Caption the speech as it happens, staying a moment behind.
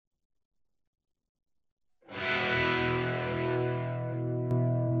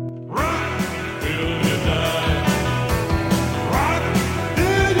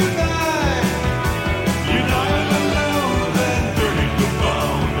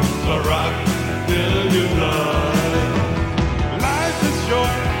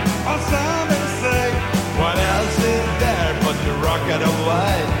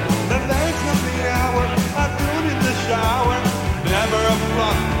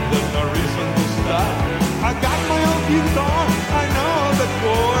guitar, I know the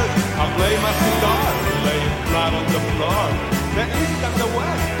chords. I play my cigar, lay it flat on the floor. The east and the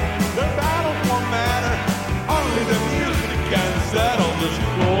west, their battles won't matter. Only the music can settle the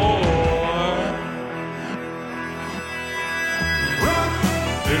score. Rock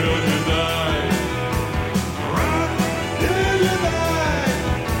till you die. Rock till you die.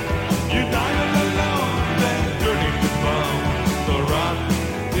 You die all alone, then turning to bone. So rock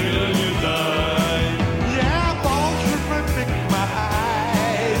till you die. Yeah, bones should protect my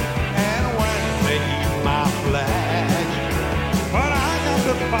eyes, and when they eat my flesh. But I got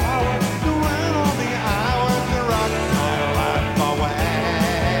the power to run all the hours to rock my life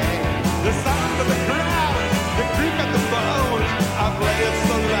away. The sound of the crowd, the creak of the bones. I play it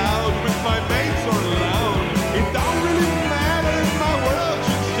so loud with my mates or alone. It don't really matter if my world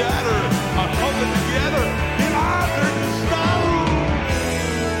should shatter. I hold it together in order to stone.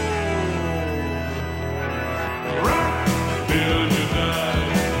 Rock till you die.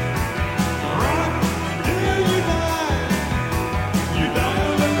 Rock till you die. You die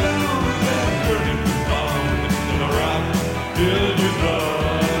all alone, then turn into bone. So rock till you die.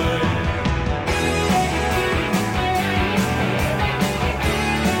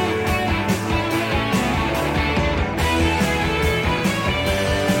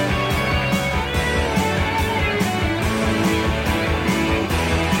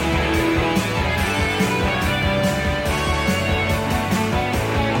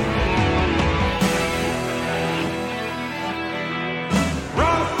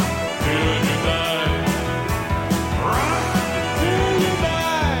 Rock till you die. Rock till you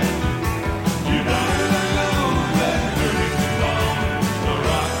die. You die alone, then turn into bone. So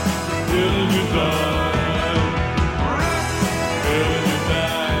rock till you die. Rock till you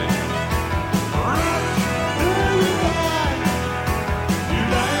die. Rock till you die. You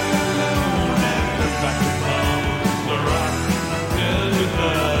die alone, then turn back to bone. So rock till you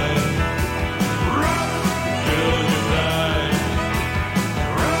die. Rock till you die.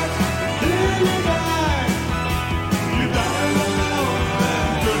 Rock till you die. You die alone, then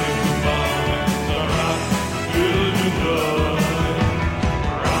turn into bone. So rock till you die.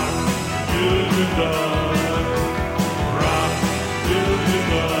 Rock till you die. Rock till you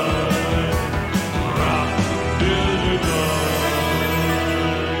die. Rock till you die.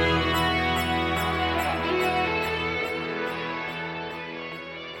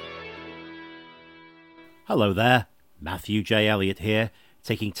 Hello there, Matthew J. Elliott here,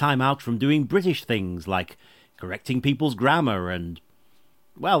 taking time out from doing British things like correcting people's grammar and,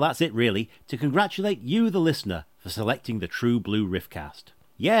 well, that's it really, to congratulate you, the listener, for selecting the True Blue Riffcast.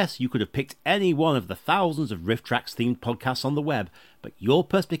 Yes, you could have picked any one of the thousands of Riff Tracks themed podcasts on the web, but your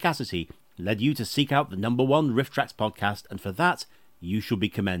perspicacity led you to seek out the #1 Riff Tracks podcast, and for that, you shall be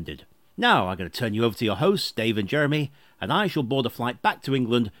commended. Now, I'm going to turn you over to your hosts, Dave and Jeremy, and I shall board a flight back to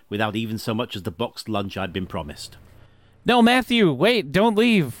England without even so much as the boxed lunch I'd been promised. No, Matthew, wait, don't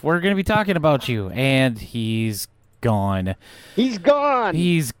leave. We're going to be talking about you. And he's gone. He's gone.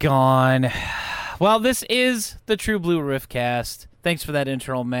 He's gone. Well, this is the True Blue Riffcast. Thanks for that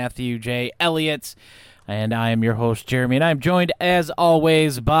intro, Matthew J. Elliott. And I am your host, Jeremy, and I'm joined, as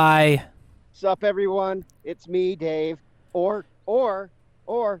always, by... Sup, everyone? It's me, Dave, or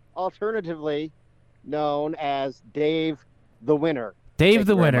alternatively known as Dave the Winner. Dave Thank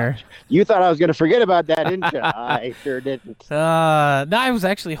the you very Winner. much. You thought I was going to forget about that, didn't you? I sure didn't. No, I was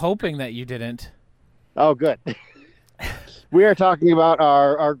actually hoping that you didn't. Oh, good. We are talking about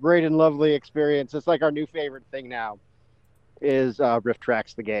our great and lovely experience. It's like our new favorite thing now is Riff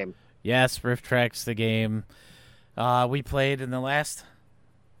Tracks the game. Yes, Riff Tracks the game. We played in the last...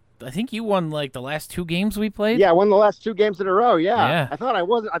 I think you won like the last 2 games we played. Yeah, I won the last 2 games in a row. Yeah. I thought I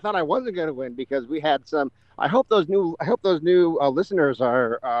wasn't going to win because we had some. I hope those new listeners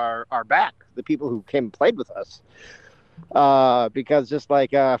are back. The people who came and played with us. Because just like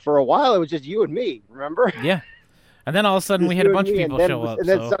for a while it was just you and me. Remember? Yeah. And then all of a sudden we had a bunch of people show up. And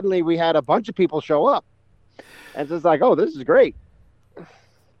then suddenly we had a bunch of people show up. And it's just like, oh, this is great.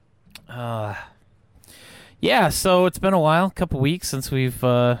 Yeah, so it's been a while, a couple weeks since we've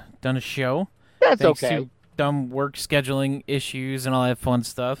done a show. That's thanks okay. to dumb work scheduling issues and all that fun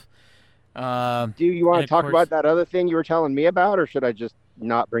stuff. Do you want and to of talk course- about that other thing you were telling me about, or should I just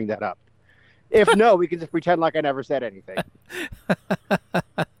not bring that up? If no, we can just pretend like I never said anything.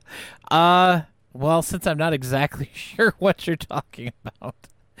 Well, since I'm not exactly sure what you're talking about.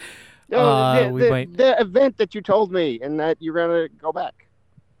 No, we might... the event that you told me and that you're going to go back.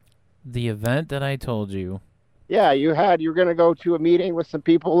 The event that I told you. Yeah, you were going to go to a meeting with some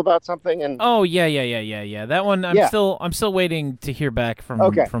people about something, and Oh, yeah. That one, I'm still waiting to hear back from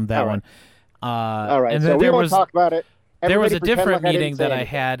Okay, from that all right. one. All right, And so then we there won't was talk about it. there was Everybody a pretend different like I meeting didn't say that I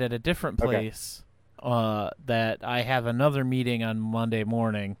anything. had at a different Okay. place. That I have another meeting on Monday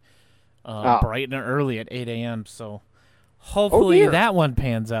morning, Oh. bright and early at 8 a.m. So hopefully dear. that one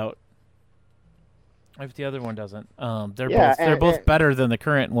pans out. If the other one doesn't, they're Yeah, they're and- both and- better than the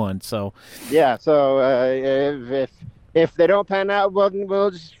current one. So Yeah, so if they don't pan out, well,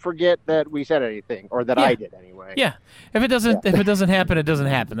 we'll just forget that we said anything, or that Yeah. I did anyway. yeah, if it doesn't happen, it doesn't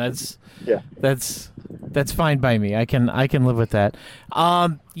happen. That's that's fine by me. I can live with that.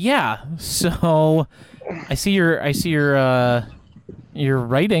 Yeah. So I see your you're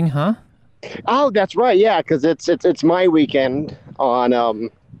writing, huh? Oh, that's right. Yeah, because it's my weekend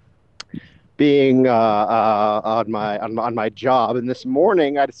on being on my job, and this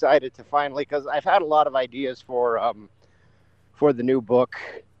morning I decided to finally, because I've had a lot of ideas for the new book,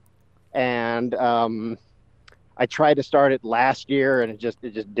 and I tried to start it last year, and it just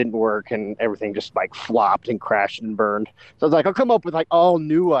didn't work, and everything just like flopped and crashed and burned. So I was like, I'll come up with like all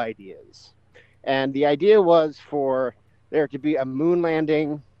new ideas, and the idea was for there to be a moon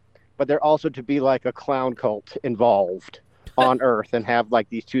landing, but there also to be like a clown cult involved on Earth, and have like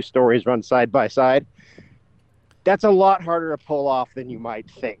these two stories run side by side. That's a lot harder to pull off than you might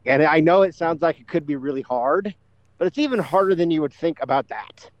think. And I know it sounds like it could be really hard, but it's even harder than you would think about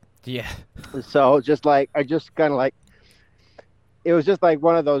that. Yeah. So just like, it was just like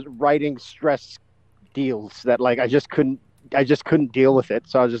one of those writing stress deals that like, I just couldn't deal with it.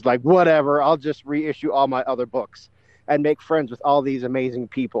 So I was just like, whatever, I'll just reissue all my other books and make friends with all these amazing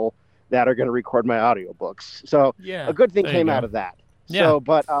people that are going to record my audiobooks. So Yeah. a good thing there you came go. out of that. Yeah. So,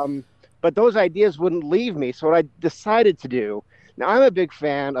 but those ideas wouldn't leave me. So what I decided to do, now I'm a big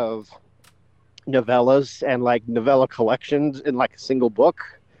fan of novellas and like novella collections in like a single book.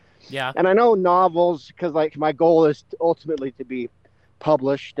 Yeah. And I know novels, because like my goal is ultimately to be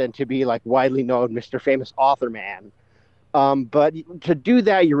published and to be like widely known Mr. Famous Author Man. But to do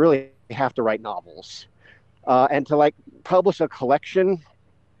that, you really have to write novels. And to like publish a collection,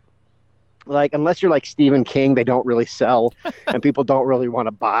 like unless you're like Stephen King, they don't really sell, and people don't really want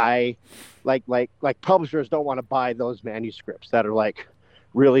to buy. Like publishers don't want to buy those manuscripts that are like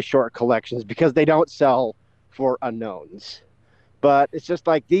really short collections because they don't sell for unknowns. But it's just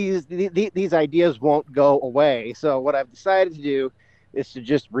like these ideas won't go away. So what I've decided to do is to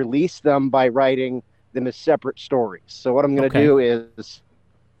just release them by writing them as separate stories. So what I'm going to Okay. do is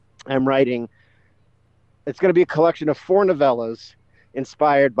I'm writing. It's going to be a collection of 4 novellas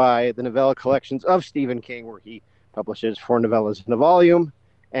inspired by the novella collections of Stephen King, where he publishes 4 novellas in a volume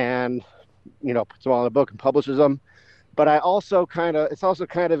and, puts them all in a book and publishes them. But it's also kind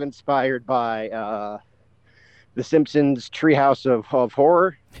of inspired by The Simpsons Treehouse of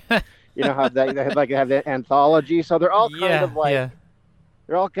Horror. How they have that anthology. So they're all kind of like,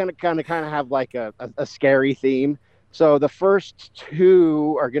 they're all kind of have like a scary theme. So the first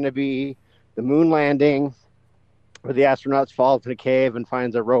 2 are going to be the moon landing, where the astronauts fall into a cave and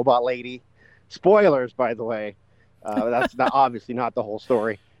finds a robot lady. Spoilers, by the way. That's obviously not the whole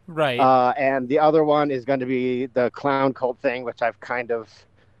story. Right. And the other one is going to be the clown cult thing, which I've kind of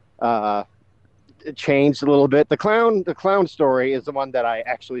changed a little bit. The clown story is the one that I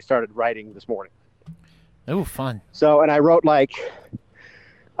actually started writing this morning. Oh, fun. So, and I wrote like,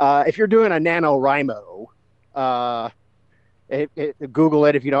 if you're doing a NaNoWriMo, Google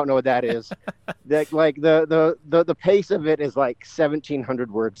it if you don't know what that is. The pace of it is like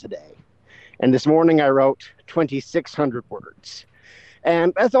 1,700 words a day. And this morning I wrote 2,600 words.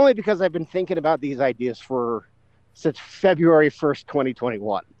 And that's only because I've been thinking about these ideas since February 1st,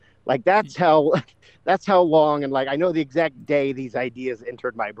 2021. Like that's how long, and like I know the exact day these ideas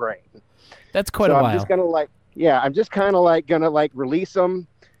entered my brain. That's quite So a while. I'm just gonna release them,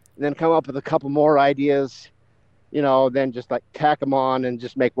 and then come up with a couple more ideas, then just like tack them on and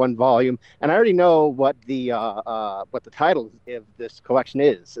just make one volume. And I already know what the title of this collection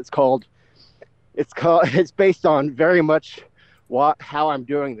is. It's based on very much how I'm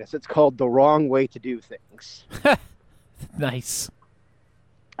doing this. It's called The Wrong Way to Do Things. Nice.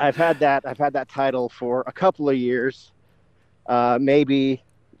 I've had that title for a couple of years. Maybe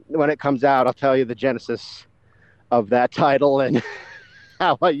when it comes out, I'll tell you the genesis of that title and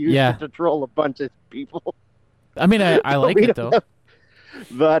how I used it to troll a bunch of people. I mean, I like it though.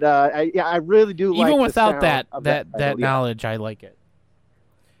 But I really do like. Even without the sound of that knowledge, I like it.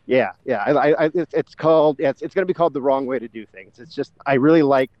 Yeah. It's called. It's going to be called The Wrong Way to Do Things. It's just I really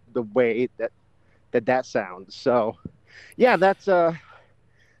like the way that sounds. So, yeah, that's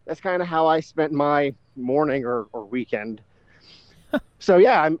kind of how I spent my morning or weekend. So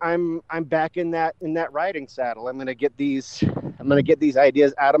yeah, I'm back in that writing saddle. I'm gonna get these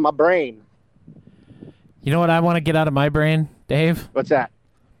ideas out of my brain. You know what I want to get out of my brain, Dave? What's that?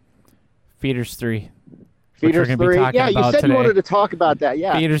 Feeders 3. Feeders we're gonna be 3. talking Yeah, you about said today. you wanted to talk about that.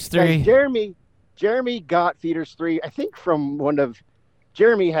 Yeah. Feeders Guys, 3. Jeremy got Feeders 3, I think, from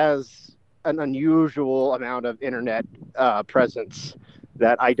Jeremy has an unusual amount of internet presence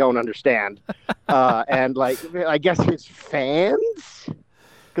that I don't understand. And like, I guess his fans,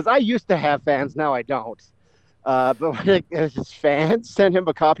 because I used to have fans, now I don't. But when his fans sent him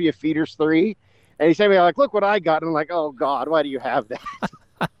a copy of Feeders 3, and he sent me like, look what I got. And I'm like, oh God, why do you have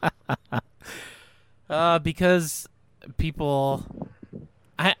that? Because people,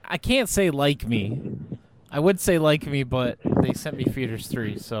 I can't say like me. I would say like me, but they sent me Feeders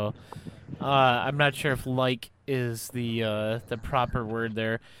 3, so I'm not sure if like is the proper word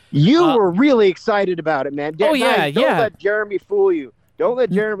there. You were really excited about it, man. Oh, yeah, Guys, don't yeah. let Jeremy fool you. Don't let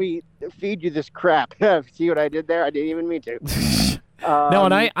Jeremy feed you this crap. See what I did there? I didn't even mean to. No,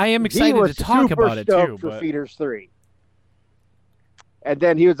 and I am excited to talk about it too. For But Feeders 3. And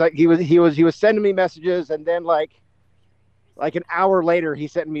then he was like, he was sending me messages, and then like an hour later, he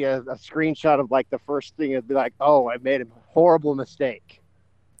sent me a screenshot of like the first thing. It'd be like, oh, I made a horrible mistake.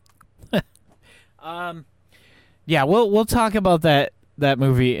 yeah, we'll talk about that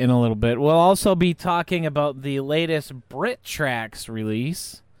movie in a little bit. We'll also be talking about the latest Brit Tracks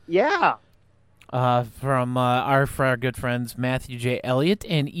release. Yeah. From our good friends Matthew J. Elliott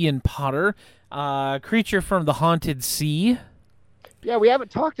and Ian Potter, Creature from the Haunted Sea. Yeah, we haven't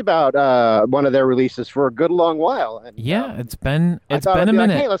talked about one of their releases for a good long while. And, yeah, it's been a like,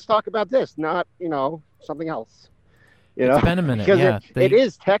 minute. hey, let's talk about this, not something else. It's been a minute. Because yeah, it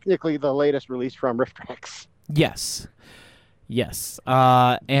is technically the latest release from Riff Tracks. Yes.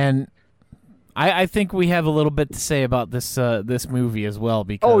 And I think we have a little bit to say about this movie as well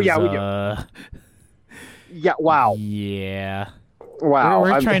because we do. Yeah. Wow. Yeah. Wow.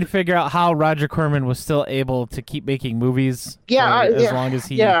 We're trying to figure out how Roger Corman was still able to keep making movies. As long as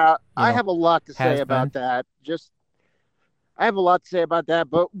he. Yeah, I have a lot to say about been. that. I have a lot to say about that,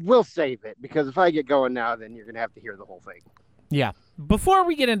 but we'll save it because if I get going now, then you're gonna have to hear the whole thing. Yeah. Before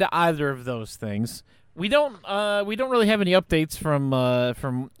we get into either of those things, we don't really have any updates from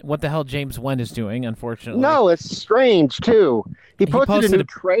what the hell James Wen is doing. Unfortunately. No, it's strange too. He posted a new a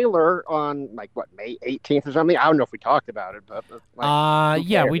trailer on May 18th or something. I don't know if we talked about it, but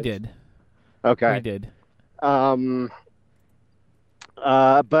yeah, we did. Okay, we did.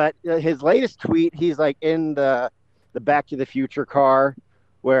 But his latest tweet, he's like in the Back to the Future car,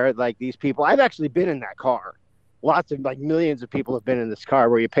 where like these people. I've actually been in that car. Lots of millions of people have been in this car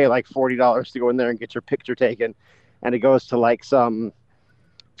where you pay like $40 to go in there and get your picture taken, and it goes to like some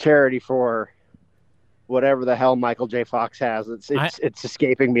charity for whatever the hell Michael J. Fox has. It's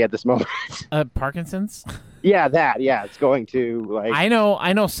escaping me at this moment. Parkinson's? Yeah, that. Yeah, it's going to like. I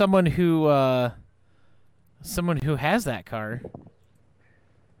know someone who has that car.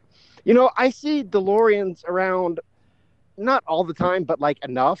 I see DeLoreans around, not all the time, but like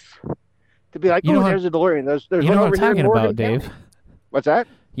enough to be like, there's a DeLorean. There's you one know over what I'm here talking in Morgan about, Dave. County. What's that?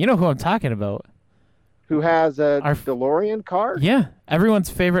 You know who I'm talking about. Who has a DeLorean car? Yeah, everyone's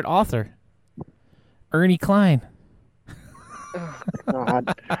favorite author, Ernie Klein.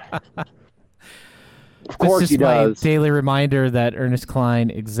 God. Of course he does. My daily reminder that Ernest Klein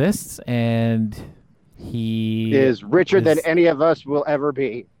exists, and he is richer than any of us will ever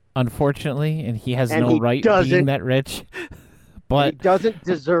be. Unfortunately, and he has and no he right being that rich. But he doesn't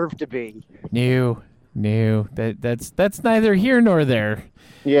deserve to be. No, that's neither here nor there.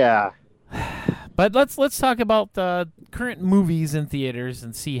 Yeah. But let's talk about the current movies in theaters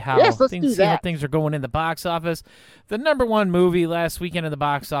and see how how things are going in the box office. The number one movie last weekend in the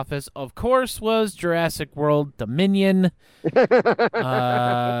box office, of course, was Jurassic World Dominion.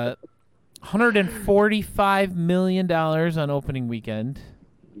 $145 million on opening weekend.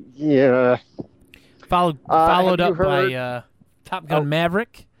 Yeah. Followed up by Top Gun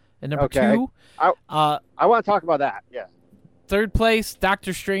Maverick at number 2. I want to talk about that. Yeah. Third place,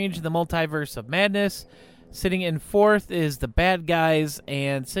 Doctor Strange in the Multiverse of Madness. Sitting in fourth is The Bad Guys,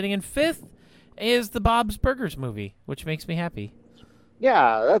 and sitting in fifth is the Bob's Burgers movie, which makes me happy.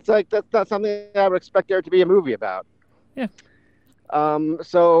 Yeah, that's not something I would expect there to be a movie about. Yeah.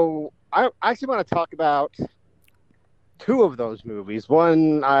 So I actually want to talk about two of those movies.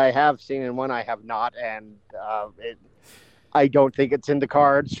 One I have seen and one I have not, and I don't think it's in the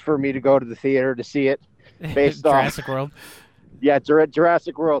cards for me to go to the theater to see it based on Jurassic World. Yeah,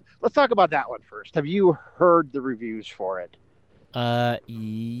 Jurassic World. Let's talk about that one first. Have you heard the reviews for it?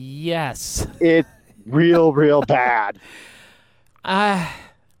 Yes. It's real bad. I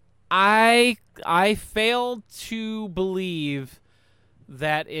failed to believe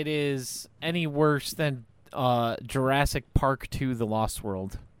that it is any worse than Jurassic Park 2: The Lost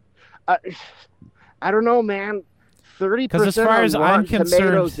World? I don't know, man. 30% 'Cause as far as I'm concerned,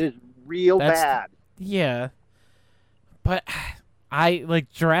 Tomatoes is real that's- bad. Yeah, but I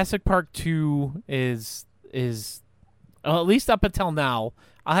like Jurassic Park 2 is well, at least up until now.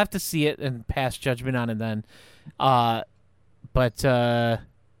 I'll have to see it and pass judgment on it then. But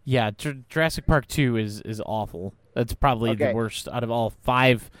yeah, Jurassic Park 2 is awful. That's probably the worst out of all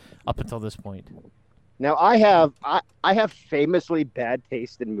 5 up until this point. Now I have famously bad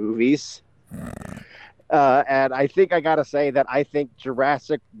taste in movies. And I think I gotta say that I think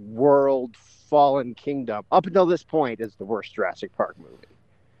Jurassic World Fallen Kingdom, up until this point, is the worst Jurassic Park movie.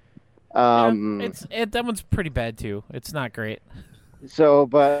 That one's pretty bad too. It's not great. So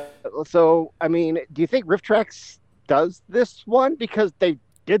I mean, do you think RiffTrax does this one? Because they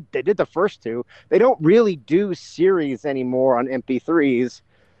did the first 2. They don't really do series anymore on MP3s.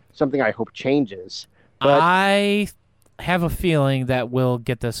 Something I hope changes. But I have a feeling that we'll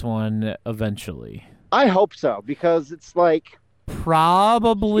get this one eventually. I hope so, because it's like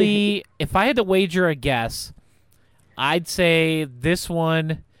probably if I had to wager a guess, I'd say this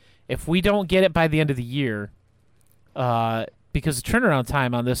one, if we don't get it by the end of the year, because the turnaround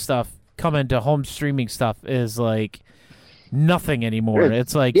time on this stuff coming to home streaming stuff is like nothing anymore.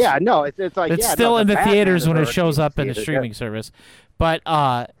 It's like it's still in the theaters when it shows up in the streaming service. But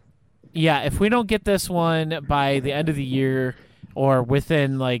if we don't get this one by the end of the year or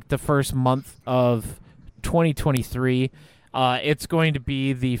within like the first month of 2023, it's going to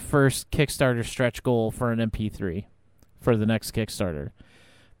be the first Kickstarter stretch goal for an MP3 for the next Kickstarter.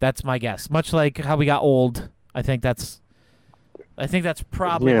 That's my guess. Much like how we got old, I think that's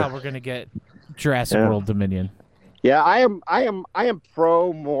probably how we're going to get Jurassic World Dominion. Yeah, I am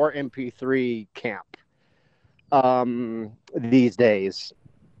pro more MP3 camp these days.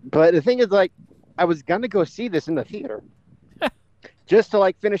 But the thing is, like, I was gonna go see this in the theater just to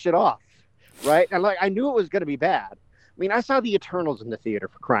like finish it off, right? And like I knew it was gonna be bad. I mean, I saw the Eternals in the theater,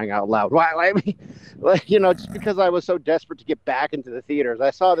 for crying out loud. Why? I mean, like, just because I was so desperate to get back into the theaters,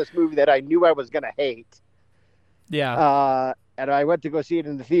 I saw this movie that I knew I was gonna hate. Yeah. And I went to go see it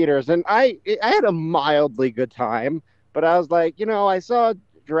in the theaters, and I had a mildly good time. But I was like, I saw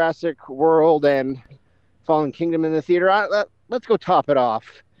Jurassic World and Fallen Kingdom in the theater. Let's go top it off.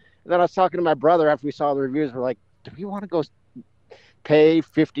 And then I was talking to my brother after we saw the reviews. We're like, do we want to go pay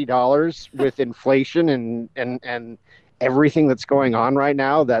 $50 with inflation and everything that's going on right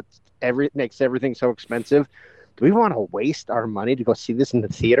now that makes everything so expensive? Do we want to waste our money to go see this in the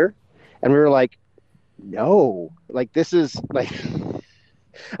theater? And we were like, no. Like, this is like,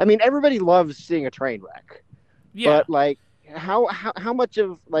 I mean, everybody loves seeing a train wreck. Yeah. But like, how much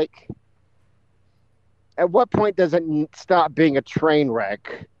of like, at what point does it stop being a train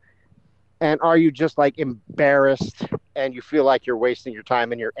wreck? And are you just like embarrassed and you feel like you're wasting your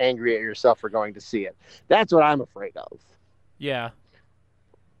time and you're angry at yourself for going to see it? That's what I'm afraid of. Yeah.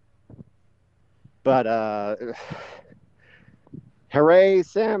 But hooray,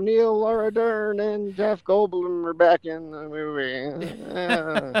 Sam Neill, Laura Dern, and Jeff Goldblum are back in the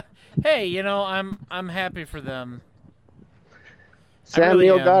movie. Hey, I'm happy for them. Sam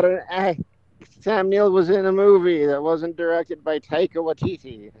Neill got an act. Sam Neill was in a movie that wasn't directed by Taika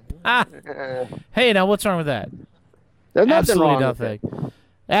Waititi. Hey, now what's wrong with that? There's nothing Absolutely wrong nothing. with it.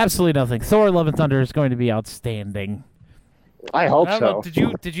 Absolutely nothing. Thor: Love and Thunder is going to be outstanding. I hope I so. don't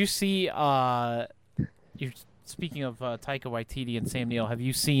know, did you see? You're speaking of Taika Waititi and Sam Neill. Have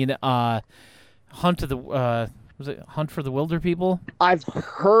you seen Hunt for the Wilder People? I've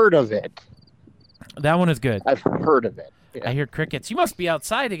heard of it. That one is good. I've heard of it. Yeah. I hear crickets. You must be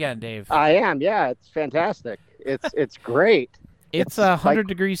outside again, Dave. I am. Yeah, it's fantastic. It's great. It's 100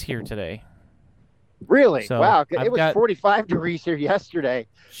 degrees here today. Really? So wow. I've It was got 45 degrees here yesterday,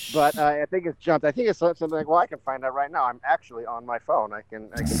 but I think it's jumped. I think it's something like, well, I can find out right now. I'm actually on my phone. I can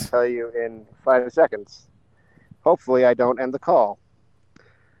tell you in 5 seconds. Hopefully, I don't end the call.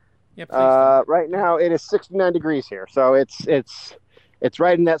 Yeah, please don't. Right now, it is 69 degrees here, so it's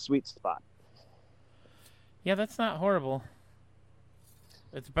right in that sweet spot. Yeah, that's not horrible.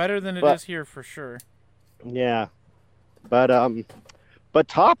 It's better than it is here for sure. Yeah, but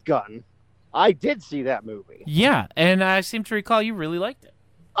Top Gun, I did see that movie. Yeah, and I seem to recall you really liked it.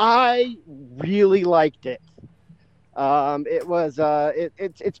 I really liked it. It was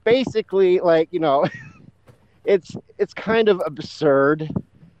it's basically like, it's kind of absurd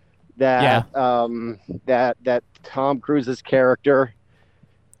that that Tom Cruise's character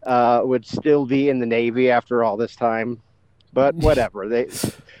would still be in the Navy after all this time, but whatever.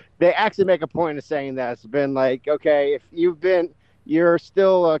 They actually make a point of saying that it's been like, okay, if you've you're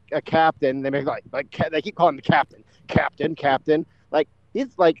still a captain. They make they keep calling him the captain. Like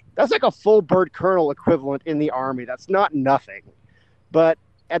he's like that's like a full bird colonel equivalent in the Army. That's not nothing. But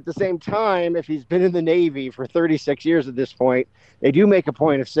at the same time, if he's been in the Navy for 36 years at this point, they do make a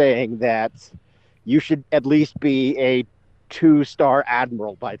point of saying that you should at least be a 2-star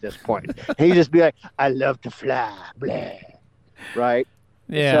admiral by this point. And you just be like, I love to fly, blah. Right?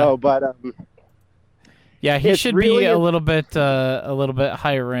 Yeah. So, but yeah, he should be a really little bit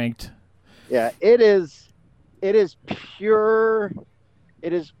higher ranked. yeah, it is pure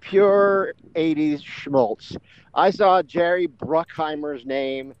 80s schmaltz. I saw Jerry Bruckheimer's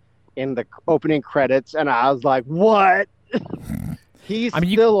name in the opening credits, and I was like, what? He's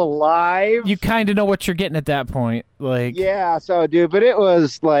still alive? You kind of know what you're getting at that point. Like, yeah, so, dude, but it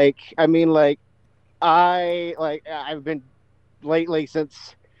was like, I mean, like, I've been lately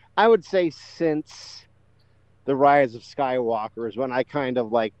since the Rise of Skywalker is when I kind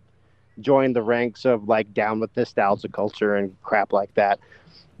of, like, joined the ranks of, like, down with nostalgia culture and crap like that.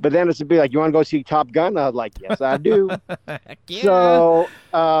 But then it's to be like, you want to go see Top Gun? I was like, yes, I do. Heck yeah. So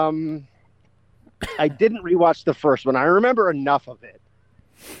I didn't rewatch the first one. I remember enough of it.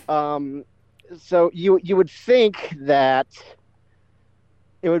 So you would think that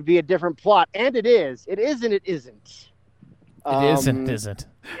it would be a different plot, and it is. It is and it isn't. Isn't.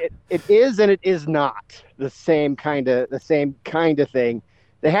 It is and it is not the same kind of thing.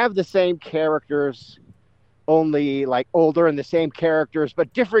 They have the same characters, only like older, and the same characters,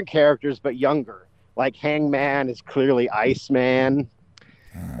 but different characters, but younger. Like Hangman is clearly Iceman,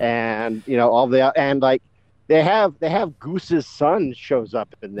 and like they have Goose's son shows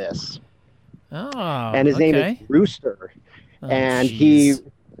up in this, and his name is Rooster, and he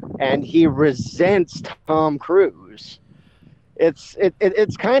resents Tom Cruise. It's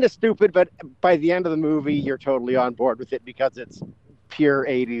kind of stupid, but by the end of the movie, you're totally on board with it because it's pure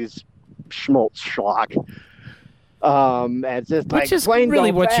 80s schmaltz schlock. And it's just which is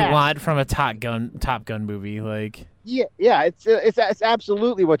really what you want from a Top Gun movie, like. Yeah, it's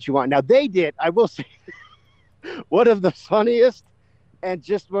absolutely what you want. Now they did, I will say, one of the funniest and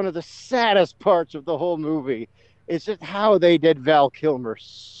just one of the saddest parts of the whole movie is just how they did Val Kilmer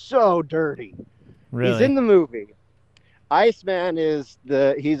so dirty. Really? He's in the movie. Iceman he's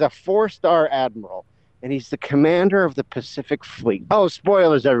a 4-star admiral, and he's the commander of the Pacific Fleet. Oh,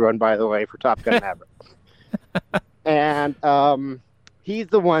 spoilers, everyone, by the way, for Top Gun Maverick. And he's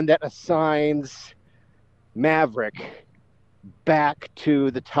the one that assigns Maverick back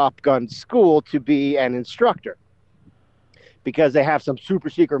to the Top Gun school to be an instructor, because they have some super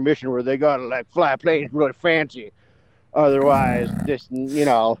secret mission where they gotta like fly planes really fancy, otherwise just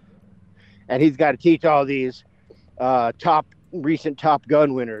and he's got to teach all these recent Top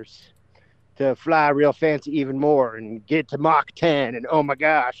Gun winners to fly real fancy even more and get to Mach 10 and oh my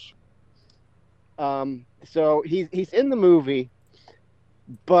gosh. So he's in the movie,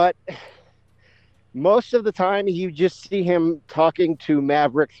 but most of the time you just see him talking to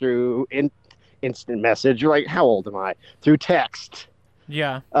Maverick through instant message. Like, how old am I? Through text.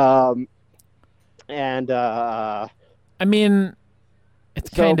 Yeah. And I mean, it's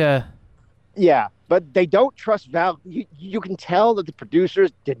kind of. Yeah, but they don't trust Val. You can tell that the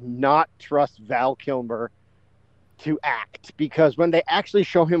producers did not trust Val Kilmer to act, because when they actually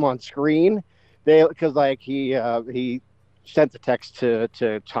show him on screen, because like he sent the text to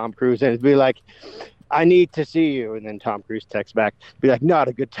Tom Cruise and it'd be like, I need to see you, and then Tom Cruise texts back, be like, not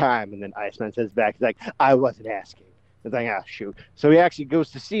a good time, and then Iceman says back, he's like, I wasn't asking. It's like, shoot. So he actually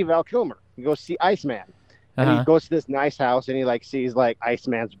goes to see Val Kilmer. He goes to see Iceman. And he goes to this nice house, and he like sees like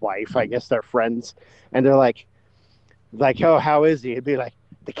Iceman's wife. I guess they're friends, and they're like, oh, how is he? It'd be like,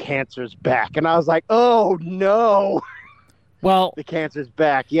 the cancer's back, and I was like, oh no. Well, the cancer's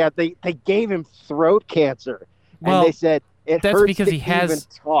back. Yeah, they gave him throat cancer, and they said it that's hurts because to he has even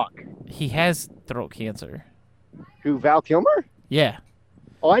talk. He has throat cancer. Who, Val Kilmer? Yeah.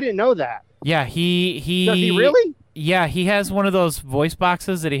 Oh, I didn't know that. Yeah, he Does he really? Yeah, he has one of those voice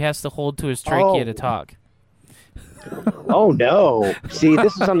boxes that he has to hold to his trachea to talk. Oh no! See,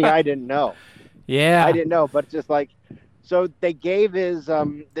 this is something I didn't know. Yeah, I didn't know, but just like, so they gave his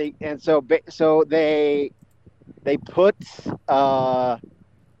they put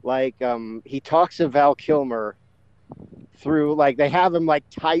he talks to Val Kilmer through, like, they have him like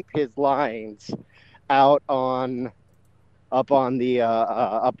type his lines out up on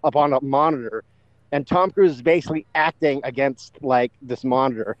a monitor, and Tom Cruise is basically acting against like this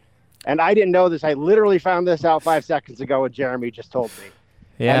monitor. And I didn't know this. I literally found this out 5 seconds ago when Jeremy just told me.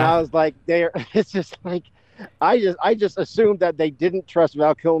 Yeah. And I was like, it's just like, I just assumed that they didn't trust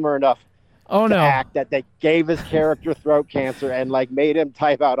Val Kilmer enough Oh to no. act that they gave his character throat cancer and like made him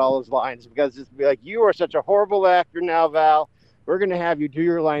type out all his lines because it's be like, you are such a horrible actor now, Val. We're gonna have you do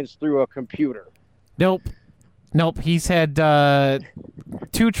your lines through a computer. Nope. He's had 2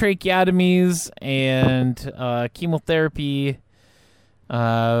 tracheotomies and chemotherapy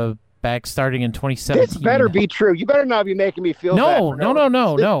back starting in 2017. This better be true. You better not be making me feel bad. No.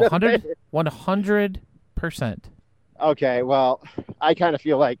 100%. Okay, well, I kind of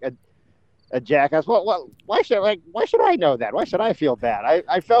feel like a jackass. Well, why should I know that? Why should I feel bad?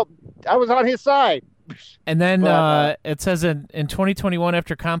 I felt I was on his side. And then But, it says in 2021,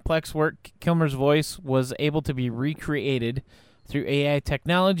 after complex work, Kilmer's voice was able to be recreated through AI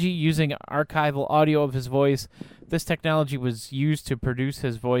technology using archival audio of his voice. This technology was used to produce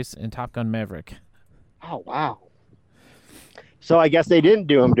his voice in Top Gun Maverick. Oh, wow. So I guess they didn't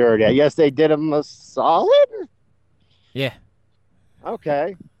do him dirty. I guess they did him a solid? Yeah.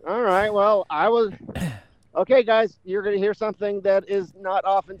 Okay. All right. Well, I was... Okay, guys, you're going to hear something that is not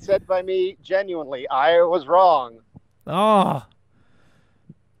often said by me genuinely. I was wrong. Oh.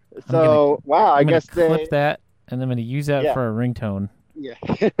 So, wow, I guess clip they... that, and I'm going to use that for a ringtone. Yeah.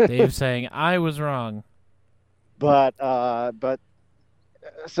 Dave saying, I was wrong. But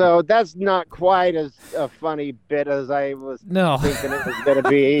so that's not quite as a funny bit as I was thinking it was going to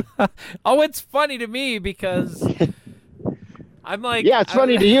be. Oh, it's funny to me because I'm like... Yeah, it's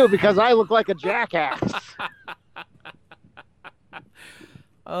funny to you because I look like a jackass.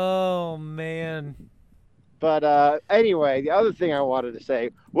 Oh, man. But anyway, the other thing I wanted to say,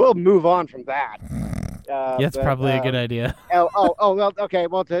 we'll move on from that. That's probably a good idea. Well, okay.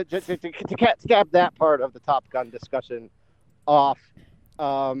 Well, to cap that part of the Top Gun discussion off,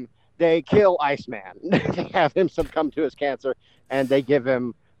 they kill Iceman. They have him succumb to his cancer, and they give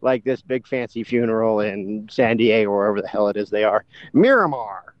him like this big fancy funeral in San Diego or wherever the hell it is they are.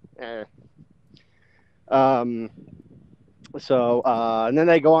 Miramar. And then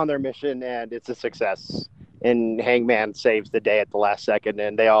they go on their mission, and it's a success. And Hangman saves the day at the last second,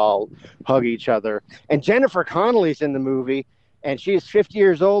 and they all hug each other. And Jennifer Connelly's in the movie, and she is 50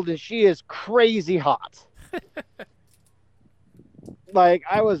 years old, and she is crazy hot. Like,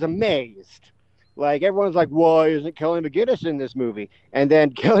 I was amazed. Like, everyone's like, why isn't Kelly McGinnis in this movie? And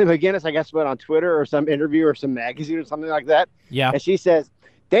then Kelly McGinnis, I guess, went on Twitter or some interview or some magazine or something like that. Yeah. And she says,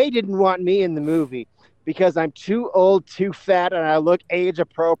 they didn't want me in the movie because I'm too old, too fat, and I look age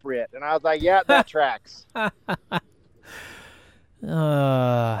appropriate. And I was like, yeah, that tracks. I'm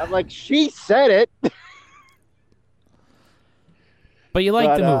like, she said it. But you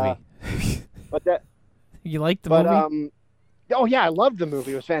liked the movie. You liked the movie? Oh, yeah, I loved the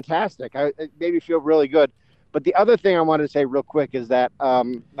movie. It was fantastic. It made me feel really good. But the other thing I wanted to say real quick is that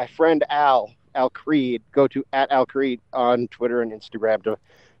my friend Al Creed, go to @AlCreed on Twitter and Instagram to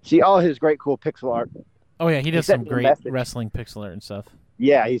see all his great, cool pixel art. Oh, yeah, he does some great wrestling pixel art and stuff.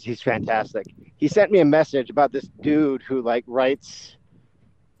 Yeah, he's fantastic. He sent me a message about this dude who like writes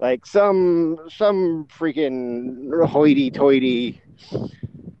like some freaking hoity-toity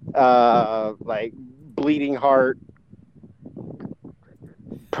like bleeding heart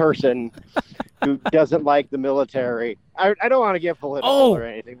person who doesn't like the military. I don't want to get political or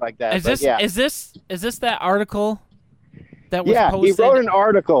anything like that. Is this that article that was posted? He wrote an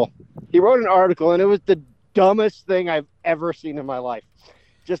article. And it was the dumbest thing I've ever seen in my life.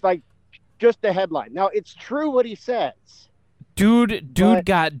 Just the headline. Now, it's true what he says. Dude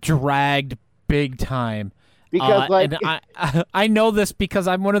got dragged big time. Because and I know this because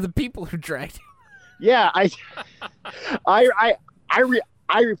I'm one of the people who dragged him. Yeah, I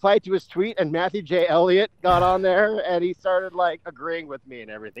replied to his tweet, and Matthew J. Elliott got on there, and he started like agreeing with me and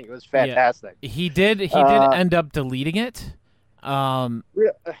everything. It was fantastic. Yeah. He did end up deleting it. After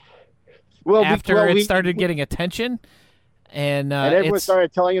it started getting attention, and everyone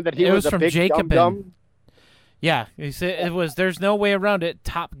started telling him that he was a from big Jacobin. dumb. Yeah, he said it was. There's no way around it.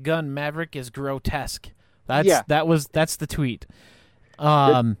 Top Gun Maverick is grotesque. That's the tweet.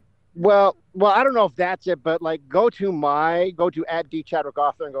 Well, I don't know if that's it, but like go to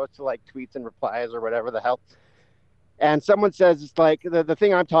 @DChadwickAuthor and go to like tweets and replies or whatever the hell. And someone says it's like the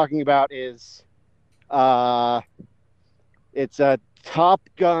thing I'm talking about is it's a Top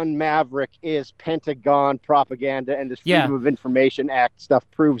Gun Maverick is Pentagon propaganda, and this Freedom of Information Act stuff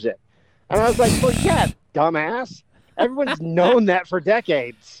proves it. And I was like, well, yeah, dumbass. Everyone's known that for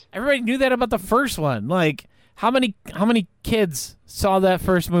decades. Everybody knew that about the first one. Like, how many kids saw that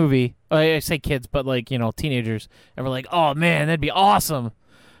first movie? I say kids, but like, teenagers, and were like, "Oh man, that'd be awesome!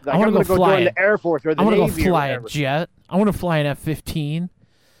 Like, I want to go fly join the Air Force or the Navy. I want to go fly a jet. I want to fly an F-15."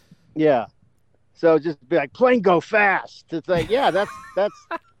 Yeah. So just be like, plane go fast. It's like, yeah, that's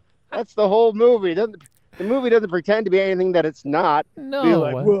That's the whole movie. The movie doesn't pretend to be anything that it's not. No. Be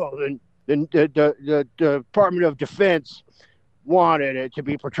like, well, then the Department of Defense wanted it to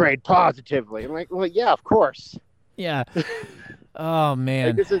be portrayed positively. I'm like, well, yeah, of course. Yeah. Oh man.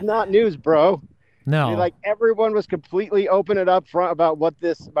 Like, this is not news, bro. No. I mean, like, everyone was completely open and upfront about what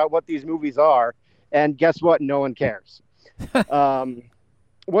these movies are, and guess what? No one cares.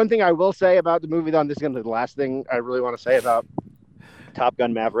 One thing I will say about the movie, though, and this is going to be the last thing I really want to say about Top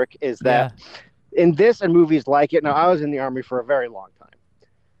Gun Maverick, is that in this and movies like it, now I was in the Army for a very long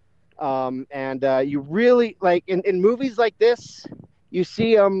time. And you really, like, in movies like this, you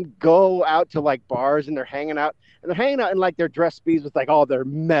see them go out to, like, bars and they're hanging out in, like, their dress speeds with, like, all their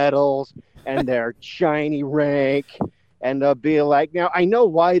medals and their shiny rank. And they'll be like, now, I know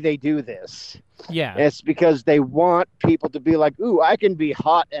why they do this. Yeah. It's because they want people to be like, ooh, I can be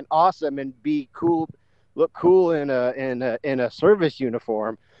hot and awesome and be cool, look cool in a service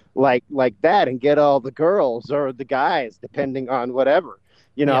uniform like that, and get all the girls or the guys, depending on whatever,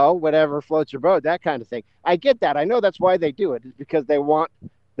 whatever floats your boat, that kind of thing. I get that. I know that's why they do it. It's because they want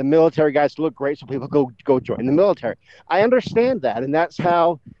the military guys to look great, so people go join the military. I understand that, and that's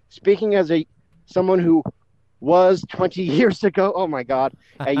how, speaking as someone who was 20 years ago, oh my God,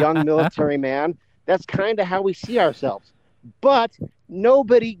 a young military man, that's kind of how we see ourselves. But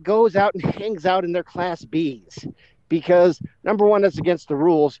nobody goes out and hangs out in their Class Bs because, number one, that's against the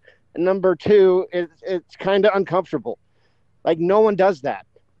rules, and number two, it's kind of uncomfortable. Like, no one does that.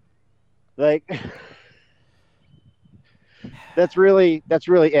 Like, that's really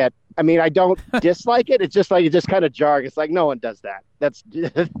it. I mean, I don't dislike it. It's just like, it just kind of jarring. It's like, no one does that. That's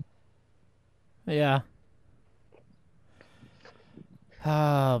yeah.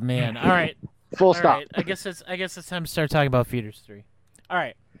 Oh man! All right, full stop. Right. I guess it's time to start talking about Feeders 3. All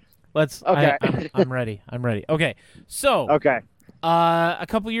right, let's. Okay, I'm ready. Okay, so a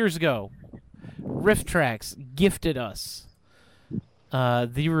couple years ago, Riff Tracks gifted us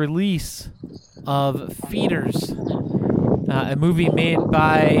the release of Feeders, a movie made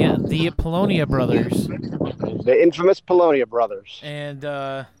by the Polonia brothers, the infamous Polonia brothers. And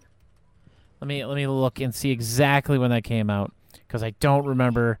let me look and see exactly when that came out, because I don't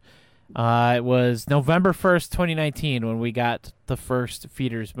remember. It was November 1st, 2019, when we got the first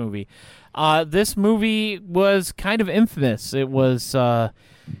Feeders movie. This movie was kind of infamous. It was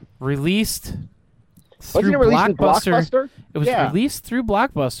released through Blockbuster. It was released through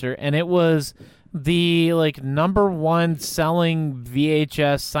Blockbuster, and it was the #1 selling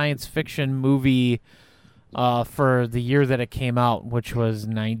VHS science fiction movie for the year that it came out, which was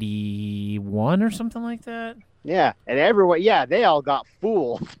 91 or something like that. Yeah, and everyone, they all got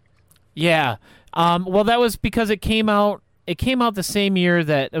fooled. Yeah. Well, that was because it came out the same year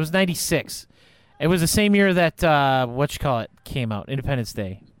that it was 96. It was the same year that came out, Independence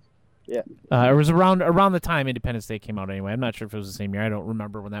Day. Yeah. It was around the time Independence Day came out anyway. I'm not sure if it was the same year. I don't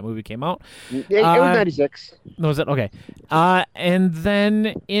remember when that movie came out. It was 96. Was it? Okay. And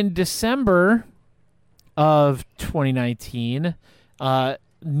then in December of 2019,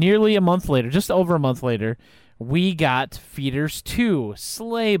 nearly a month later, just over a month later, we got Feeders 2,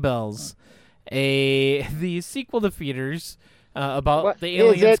 Sleigh Bells, the sequel to Feeders, about the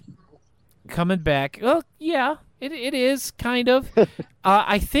aliens coming back. Well, yeah, it is, kind of.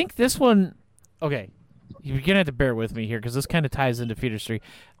 I think this one... Okay, you're going to have to bear with me here, because this kind of ties into Feeders 3.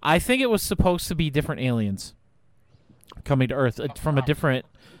 I think it was supposed to be different aliens coming to Earth from a different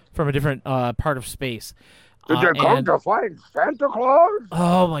part of space. Did you come to find Santa Claus?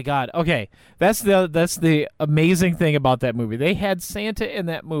 Oh my God! Okay, that's the amazing thing about that movie. They had Santa in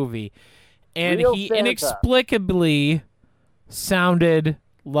that movie, and he Santa. Inexplicably sounded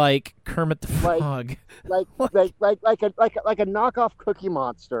like Kermit the Frog, like a knockoff Cookie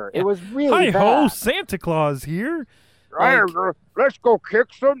Monster. Yeah. It was really bad. Hi ho, Santa Claus here. Let's go kick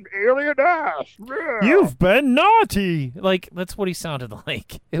some alien ass. Yeah. You've been naughty. Like, that's what he sounded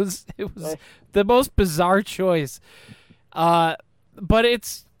like. It was the most bizarre choice. But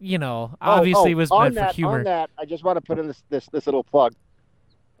it's, obviously it was meant for humor. On that, I just want to put in this little plug.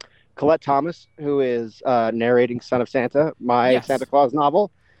 Colette Thomas, who is narrating Son of Santa, my Santa Claus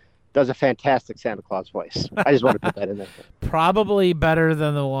novel, does a fantastic Santa Claus voice. I just want to put that in there. Probably better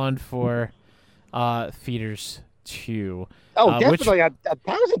than the one for Feeders 2. Oh, definitely a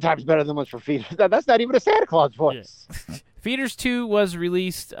 1,000 times better than ones for Feeders. That's not even a Santa Claus voice. Yeah. Feeders 2 was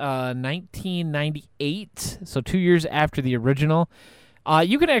released 1998, so 2 years after the original.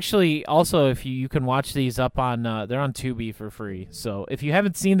 You can actually also, if you can watch these up on, they're on Tubi for free. So if you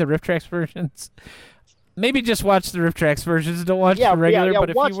haven't seen the Riff Tracks versions, maybe just watch the Riff Tracks versions. Don't watch the regular. But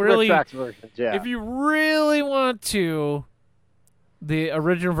if you really want to, the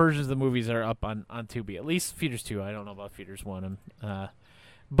original versions of the movies are up on Tubi. At least Feeders 2. I don't know about Feeders 1.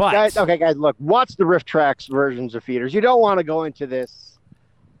 But guys, look, watch the Riff Tracks versions of Feeders. You don't want to go into this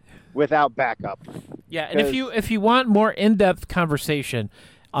without backup. Yeah, and if you want more in-depth conversation,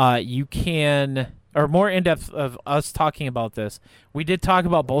 you can, or more in-depth of us talking about this. We did talk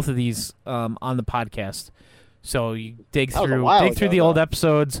about both of these on the podcast. So you dig through the old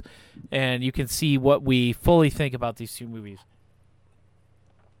episodes, and you can see what we fully think about these two movies.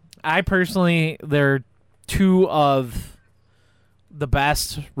 I personally, they're two of the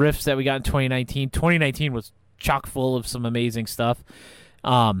best riffs that we got in 2019. 2019 was chock full of some amazing stuff.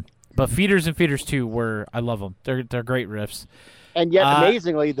 But Feeders and Feeders 2 I love them. They're great riffs. And yet,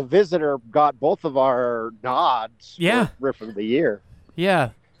 amazingly, The Visitor got both of our nods for Riff of the Year.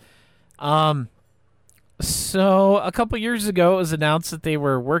 Yeah. So a couple years ago, it was announced that they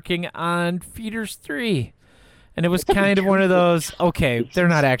were working on Feeders 3. And it was kind of one of those, okay, they're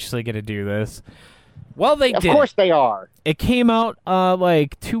not actually going to do this. Well, they did. Of course they are. It came out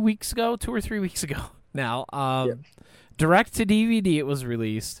like 2 or 3 weeks ago now. Direct to DVD it was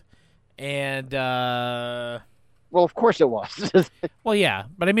released. And, well, of course it was. well, yeah.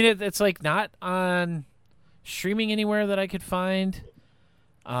 But, I mean, it's like not on streaming anywhere that I could find.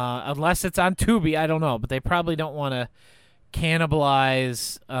 Unless it's on Tubi, I don't know. But they probably don't want to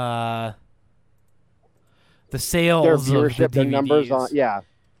cannibalize the sales their of viewership, the their DVDs. numbers on,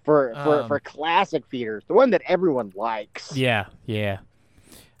 for classic Feeders, the one that everyone likes. Yeah.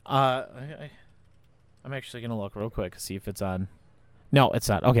 I'm actually gonna look real quick to see if it's on. No, it's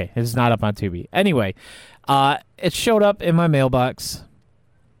not. Okay, it's not up on Tubi. Anyway, it showed up in my mailbox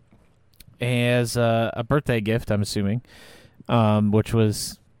as a birthday gift. I'm assuming, which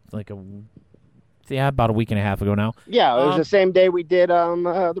was like about a week and a half ago now. Yeah, it was the same day we did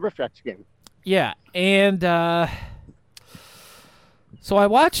the Riff Tracks game. Yeah, and so I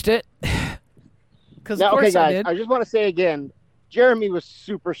watched it. Okay, guys, I just want to say again, Jeremy was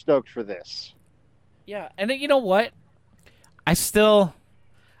super stoked for this. Yeah, and you know what? I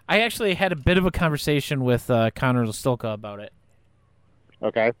actually had a bit of a conversation with Connor Listolka about it.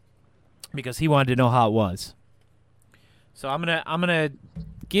 Okay. Because he wanted to know how it was. So I'm gonna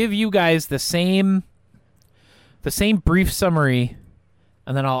give you guys the same brief summary,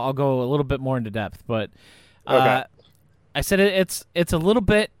 and then I'll go a little bit more into depth. But okay. I said it's a little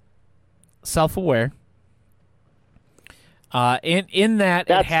bit self-aware. In that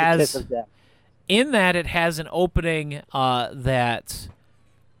That's it has the kiss of death. In that it has an opening that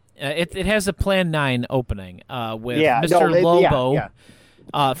it has a Plan 9 opening with Mr. Lobo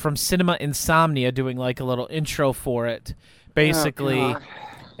from Cinema Insomnia doing like a little intro for it, basically.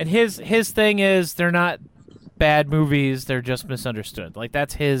 And his thing is they're not bad movies, they're just misunderstood. Like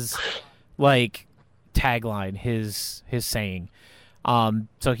that's his like tagline, his saying.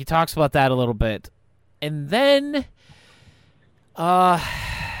 So he talks about that a little bit. And then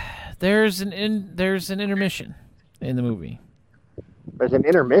there's an intermission in the movie. There's an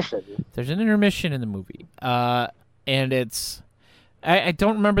intermission. There's an intermission in the movie. And it's I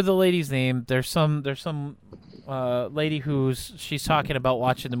don't remember the lady's name. There's some lady she's talking about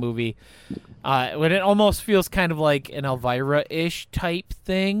watching the movie. When it almost feels kind of like an Elvira-ish type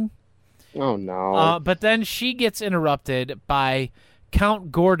thing. Oh no. But then she gets interrupted by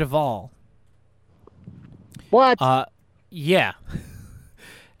Count Gore Duvall. What? Yeah.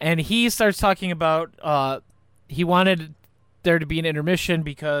 And he starts talking about he wanted there to be an intermission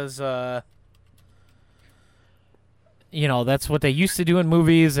because that's what they used to do in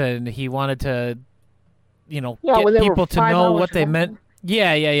movies, and he wanted to get people to know what they meant.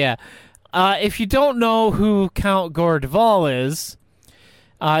 Yeah. If you don't know who Count Gore Duvall is,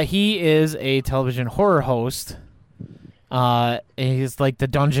 he is a television horror host. He's like the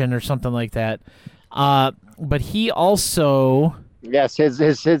Dungeon or something like that. But he also... Yes,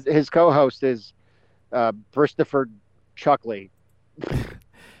 his co-host is Christopher Chuckley.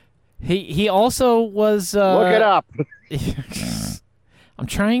 He also was... Look it up. I'm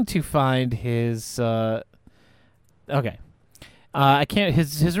trying to find his... Okay. I can't...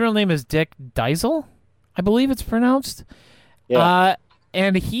 His real name is Dick Diesel, I believe it's pronounced. Yeah.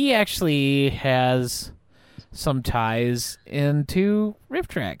 And he actually has some ties into Riff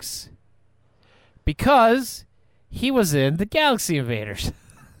Tracks. Because he was in the Galaxy Invaders.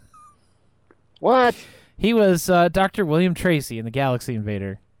 What? He was Dr. William Tracy in the Galaxy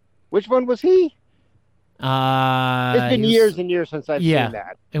Invader. Which one was he? It's been years and years since I've seen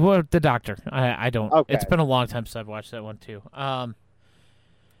that. Well, the Doctor. I don't. Okay. It's been a long time since I've watched that one too.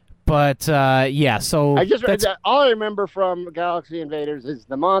 But yeah. So all I remember from Galaxy Invaders is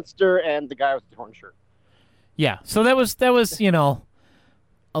the monster and the guy with the torn shirt. Yeah. So that was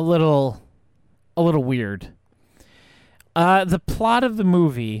a little weird. The plot of the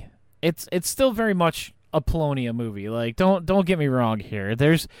movie, it's still very much a Polonia movie. Like, don't get me wrong here.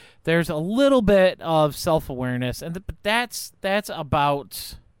 There's a little bit of self-awareness, but that's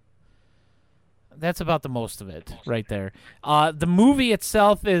about the most of it right there. The movie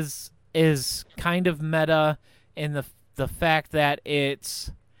itself is kind of meta in the fact that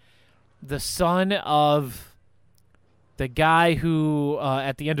it's the son of the guy who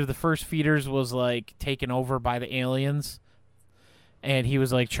at the end of the first Feeders was like taken over by the aliens, and he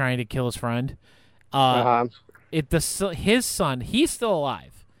was like trying to kill his friend. His son, he's still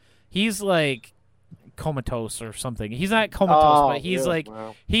alive. He's like comatose or something. He's not comatose, but he's like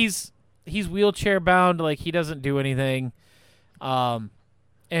he's wheelchair bound. Like, he doesn't do anything. And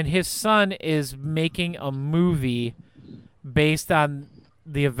his son is making a movie based on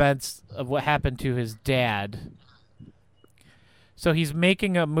the events of what happened to his dad. So he's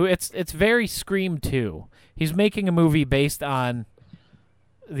making a movie. It's very Scream 2. He's making a movie based on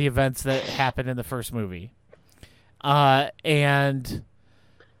the events that happened in the first movie, and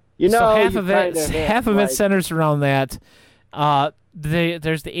so half of it centers around that.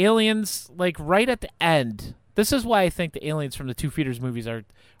 There's the aliens, like, right at the end. This is why I think the aliens from the two Feeders movies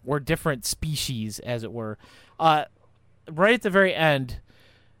were different species, as it were. Right at the very end,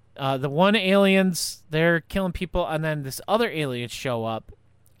 the one aliens, they're killing people, and then this other aliens show up,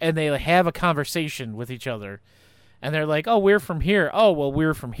 and they have a conversation with each other. And they're like, oh, we're from here. Oh, well,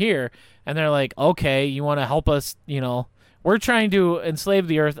 we're from here. And they're like, okay, you want to help us, we're trying to enslave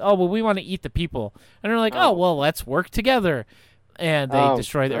the Earth. Oh, well, we want to eat the people. And they're like, oh, well, let's work together. And they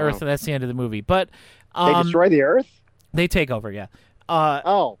destroy the Earth, and that's the end of the movie. But they destroy the Earth? They take over, yeah.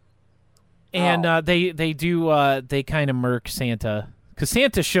 And they kind of murk Santa. Because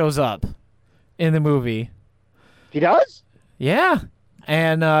Santa shows up in the movie. He does? Yeah.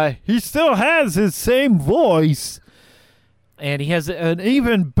 And he still has his same voice. And he has an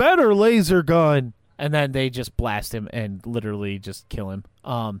even better laser gun. And then they just blast him and literally just kill him.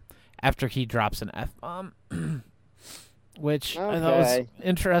 After he drops an F-bomb. Which I thought was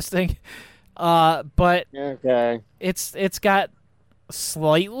interesting. But it's got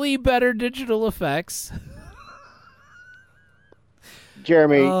slightly better digital effects.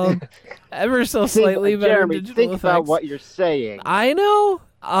 Jeremy. Ever so slightly better digital think effects. About what you're saying. I know.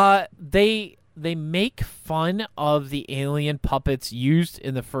 They make fun of the alien puppets used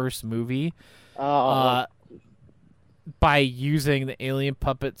in the first movie by using the alien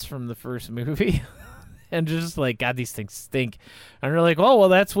puppets from the first movie. And just like, God, these things stink. And they're like, oh, well,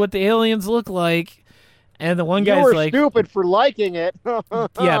 that's what the aliens look like. And the one guy's like, stupid for liking it.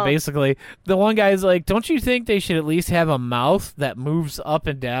 Yeah, basically. The one guy's like, don't you think they should at least have a mouth that moves up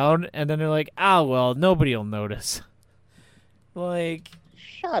and down? And then they're like, ah, well, nobody will notice. Like,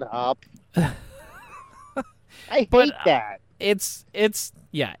 shut up. I hate that. It's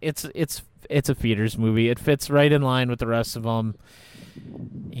a Feeders movie. It fits right in line with the rest of them.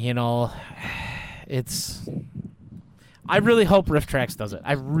 I really hope Riff Tracks does it.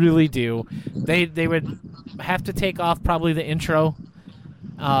 I really do. They would have to take off probably the intro,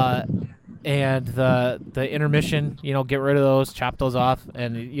 and the intermission. Get rid of those, chop those off,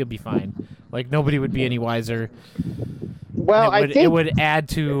 and you'll be fine. Like, nobody would be any wiser. Well, I think it would add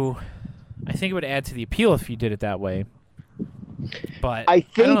to. I think it would add to the appeal if you did it that way. But I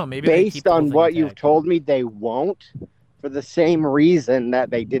think don't know, maybe based on what you've told me, they won't, for the same reason that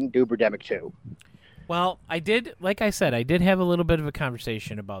they didn't do Birdemic 2. Well, like I said, I did have a little bit of a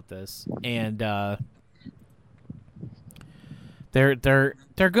conversation about this, and they're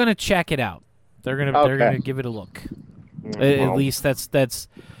gonna check it out. They're gonna give it a look. At least that's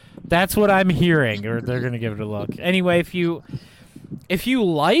what I'm hearing, or they're gonna give it a look. Anyway, if you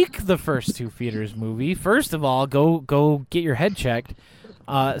like the first two Feeders movie, first of all, go get your head checked.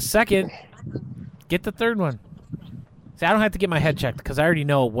 Second, get the third one. See, I don't have to get my head checked because I already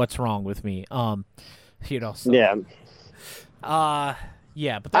know what's wrong with me. So. Yeah.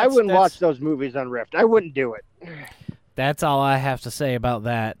 Yeah, but I wouldn't watch those movies on Rift. I wouldn't do it. That's all I have to say about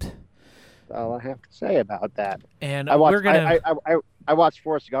that. That's all I have to say about that. And I watched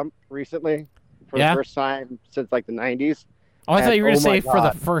Forrest Gump recently for the first time since like the 90s. Oh, I thought you were going to say for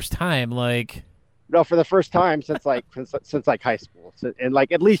the first time, like. No, for the first time since like since high school, in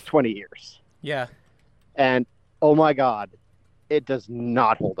like at least 20 years. Yeah. And oh my God, it does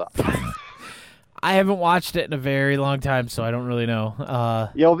not hold up. I haven't watched it in a very long time, so I don't really know.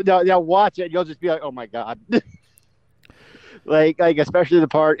 You'll watch it. You'll just be like, oh my God. like especially the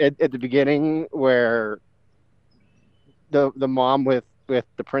part at the beginning where the mom with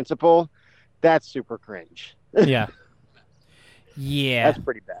the principal, that's super cringe. Yeah. Yeah. That's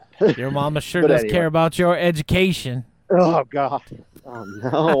pretty bad. Your mama sure But does anyway. care about your education. Oh God. Oh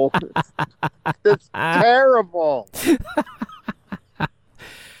no. It's terrible.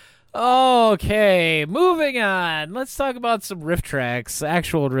 Okay, moving on. Let's talk about some riff tracks,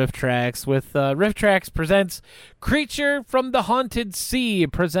 actual riff tracks, with Riff Tracks presents Creature from the Haunted Sea,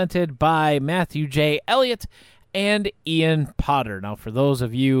 presented by Matthew J. Elliott and Ian Potter. Now, for those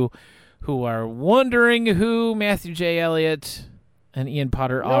of you who are wondering who Matthew J. Elliott and Ian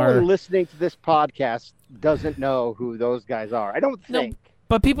Potter No are, one listening to this podcast doesn't know who those guys are. I don't think.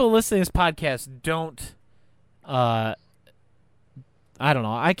 but people listening to this podcast don't, I don't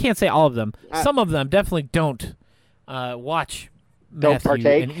know. I can't say all of them. Some of them definitely don't watch Don't Matthew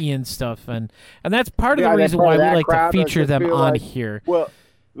partake. and Ian stuff, and that's part of Yeah, the that's reason part why of we that like to crowd that feature just them feel on like, here. Well,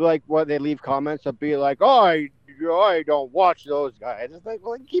 like what they leave comments and be like, "Oh, I don't watch those guys." It's like,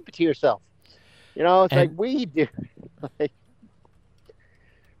 well, keep it to yourself. You know, it's like And- we do. Like,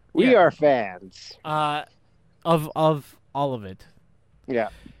 we Yeah. are fans. Of all of it, Yeah.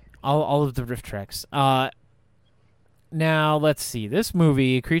 all of the riff tracks. Now let's see. This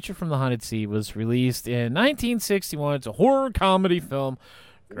movie, Creature from the Haunted Sea, was released in 1961. It's a horror comedy film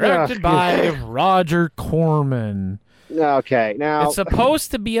directed by Roger Corman. Okay. Now, It's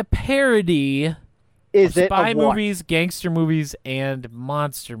supposed to be a parody is it spy of what? movies, gangster movies, and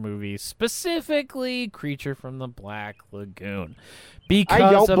monster movies, specifically Creature from the Black Lagoon.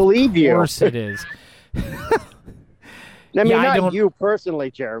 Because don't of believe you. course it is. I mean, Yeah, I not don't- you personally,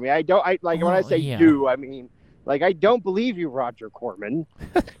 Jeremy. I don't. I like when I Oh, say yeah. you, I mean, like, I don't believe you, Roger Corman.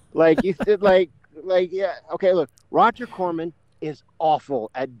 Like you said, like yeah. Okay, look, Roger Corman is awful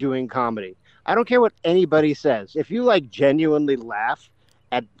at doing comedy. I don't care what anybody says. If you like genuinely laugh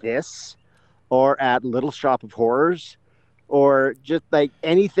at this, or at Little Shop of Horrors, or just like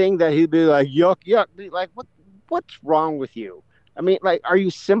anything that he'd be like yuck yuck, be like what's wrong with you? I mean, like, are you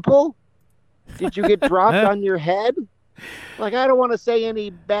simple? Did you get dropped on your head? Like, I don't want to say any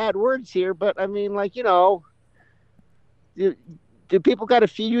bad words here, but I mean, like, you know, do people got to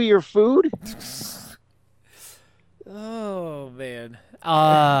feed you your food? Oh man.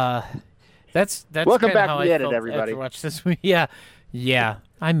 That's Welcome kinda back how to the I edit, felt everybody. after watch this movie. Yeah.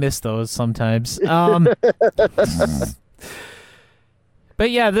 I miss those sometimes. But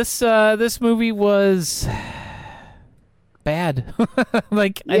yeah, this movie was bad.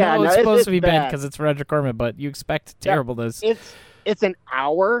 Like, I Yeah, know no, it's supposed it's to be bad bad. because it's Roger Corman, but you expect terribleness. It's an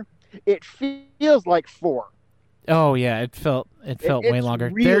hour. It feels like 4. Oh yeah, it felt way It's longer.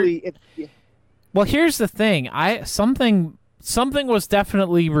 Really, Well, here's the thing. Something was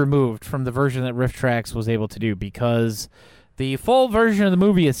definitely removed from the version that Riff Tracks was able to do, because the full version of the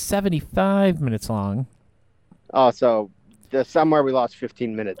movie is 75 minutes long. oh, so somewhere we lost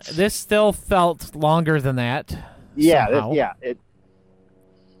 15 minutes. This still felt longer than that. yeah, somehow.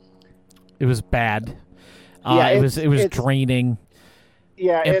 It was bad. Yeah, it was it's- draining.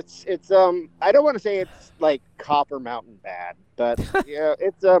 Yeah, Yep. it's I don't want to say it's like Copper Mountain bad, but yeah,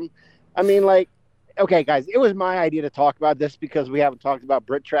 it's I mean, like, okay, guys, it was my idea to talk about this because we haven't talked about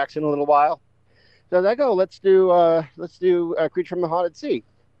Brit Tracks in a little while. So I was like, oh, let's do Creature from the Haunted Sea.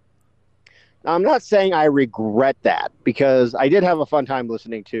 Now, I'm not saying I regret that, because I did have a fun time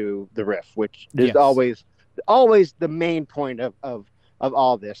listening to the riff, which is Yes. always the main point of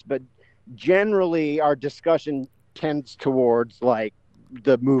all this. But generally, our discussion tends towards like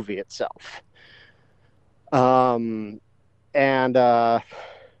the movie itself.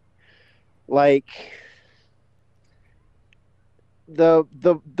 Like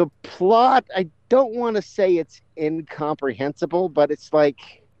the plot, I don't want to say it's incomprehensible, but it's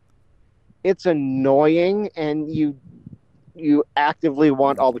like, it's annoying, and you actively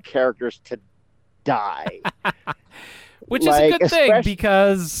want all the characters to die. Which is a like, good thing, especially-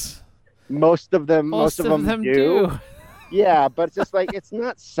 because Most of them do. Yeah, but it's just like, it's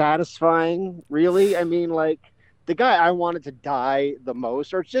not satisfying, really. I mean, like, the guy I wanted to die the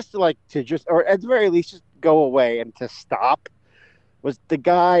most, or just or at the very least just go away and to stop, was the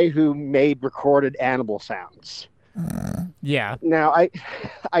guy who made recorded animal sounds. Yeah. Now,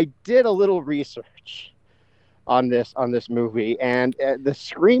 I did a little research on this movie, and the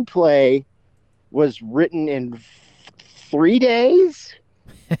screenplay was written in 3 days,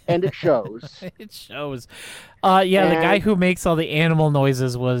 and it shows. It shows. Yeah, the guy And- who makes all the animal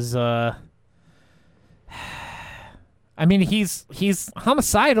noises was I mean, he's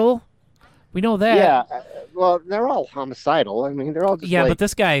homicidal. We know that. Yeah, well, they're all homicidal. I mean, they're all just Yeah, like, but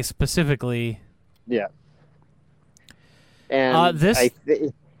this guy specifically, yeah. And I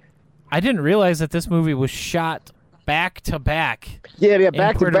didn't realize that this movie was shot back to back. Yeah, in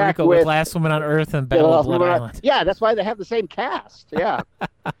back Puerto to back Rico with Last Woman on Earth and Battle of Blood Island. Yeah, that's why they have the same cast. Yeah,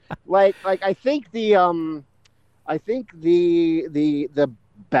 like I think the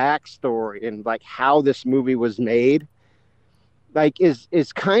backstory and like how this movie was made, like is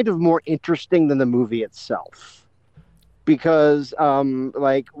kind of more interesting than the movie itself, because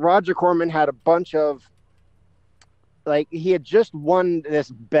like Roger Corman had a bunch of, like, he had just won this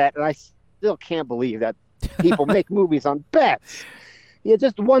bet, and I still can't believe that people make movies on bets. He had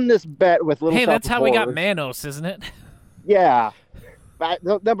just won this bet with Little Shop Hey, that's of how we got Horrors. Manos, isn't it? Yeah, but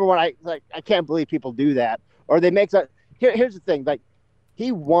number one, I can't believe people do that, or they make that. Here's the thing: like,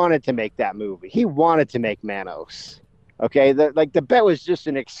 he wanted to make that movie. He wanted to make Manos. Okay, the bet was just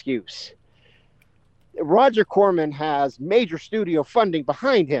an excuse. Roger Corman has major studio funding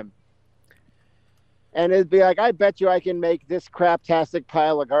behind him, and it'd be like, I bet you I can make this craptastic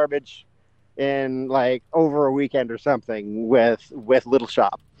pile of garbage in like over a weekend or something with Little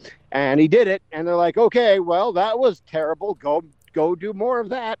Shop. And he did it, and they're like, okay, well, that was terrible. Go do more of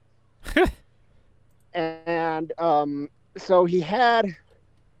that. And so he had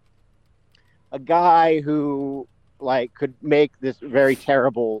a guy who like could make this very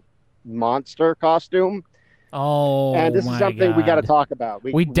terrible monster costume. Oh, and this my is something we got to God. talk about.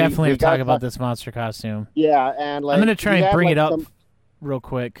 We definitely have to talk gotta about this monster costume. Yeah, and like I'm going to try he and had, bring like, it up some- real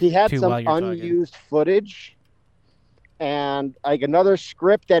quick. He had too, some while you're talking. unused footage, and like another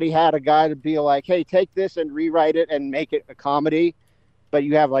script that he had a guy to be like, hey, take this and rewrite it and make it a comedy, but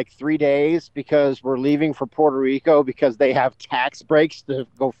you have like 3 days because we're leaving for Puerto Rico because they have tax breaks to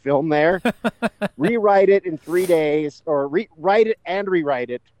go film there. Rewrite it in 3 days, or write it and rewrite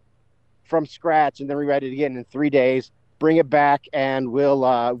it from scratch, and then rewrite it again in 3 days. Bring it back, and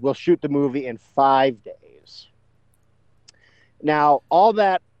we'll shoot the movie in 5 days. Now, all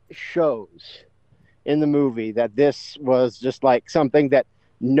that shows in the movie that this was just like something that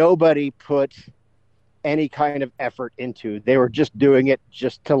nobody put any kind of effort into. They were just doing it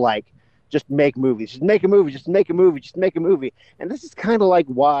just to just make movies, just make a movie, just make a movie, just make a movie. And this is kind of like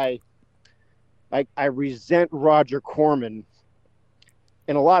why, like, I resent Roger Corman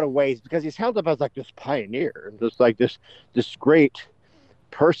in a lot of ways, because he's held up as like this pioneer, just like this great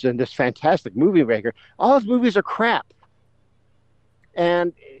person, this fantastic movie maker. All his movies are crap.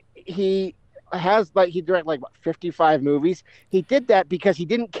 And he directed like 55 movies. He did that because he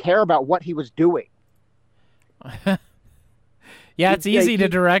didn't care about what he was doing. Yeah, it's easy to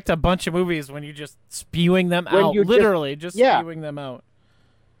direct a bunch of movies when you're just spewing them out. Literally, just spewing them out.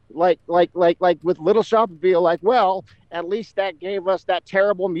 Like with Little Shop, would be like, well, at least that gave us that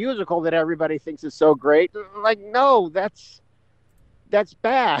terrible musical that everybody thinks is so great. Like, no, that's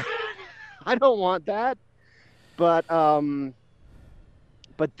bad. I don't want that. But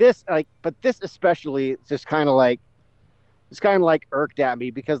this especially just kind of like irked at me,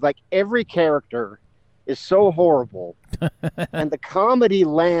 because like every character is so horrible and the comedy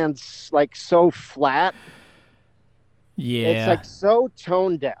lands like so flat. Yeah, it's like so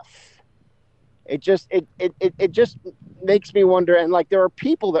tone deaf. It just makes me wonder. And like, there are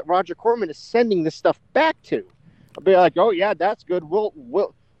people that Roger Corman is sending this stuff back to. I'll be like, oh yeah, that's good.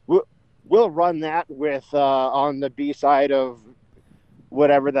 We'll run that with on the B side of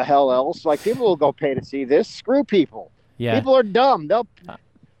whatever the hell else. Like, people will go pay to see this. Screw people. Yeah, people are dumb.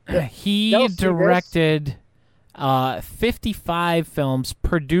 He directed 55 films,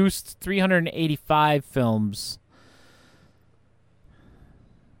 produced 385 films.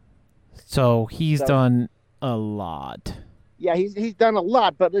 So he's done a lot. Yeah, he's done a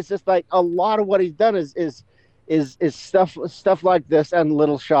lot, but it's just like a lot of what he's done is stuff like this, and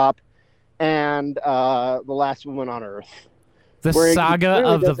Little Shop, and The Last Woman on Earth. The saga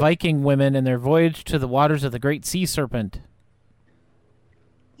of the Viking women and their voyage to the waters of the great sea serpent.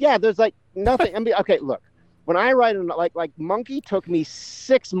 Yeah, there's like nothing. I mean, okay, look, when I write like Monkey took me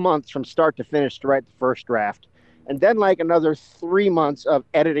 6 months from start to finish to write the first draft, and then like another 3 months of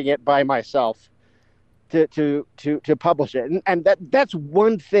editing it by myself to publish it. And that's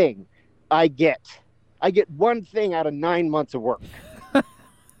one thing I get. I get one thing out of 9 months of work.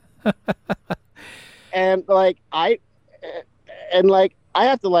 And like I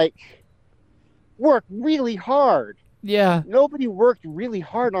have to like work really hard. Yeah. Nobody worked really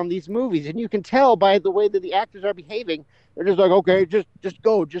hard on these movies, and you can tell by the way that the actors are behaving. They're just like, okay, just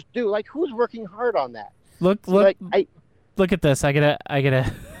go, just do. Like, who's working hard on that? Look at this. I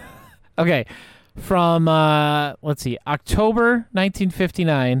gotta. Okay, from let's see, October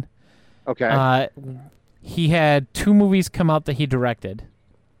 1959. Okay. He had 2 movies come out that he directed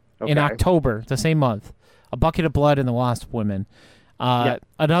in October, the same month. A Bucket of Blood and The Lost Women.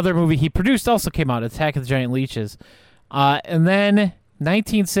 Another movie he produced also came out, Attack of the Giant Leeches. And then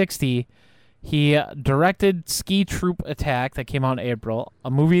 1960, he directed Ski Troop Attack that came out in April. A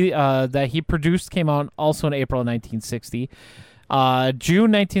movie that he produced came out also in April of 1960.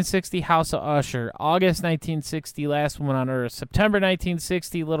 June 1960, House of Usher. August 1960, Last Woman on Earth. September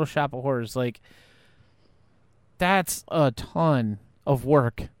 1960, Little Shop of Horrors. Like, that's a ton of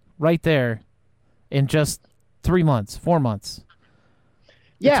work right there in just 3 months, 4 months.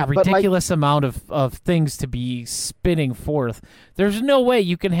 Yeah, it's a ridiculous amount of things to be spinning forth. There's no way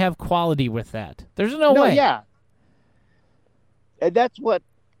you can have quality with that. There's no way. Yeah. And that's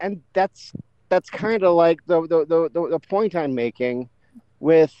kind of like the point I'm making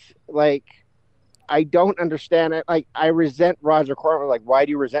with, like, I don't understand it. Like, I resent Roger Corman. Like, why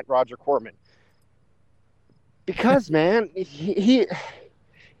do you resent Roger Corman? Because, man, he's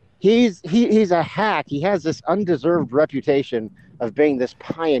a hack. He has this undeserved reputation of being this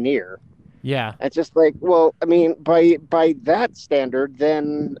pioneer. Yeah. It's just like, well, I mean, by that standard,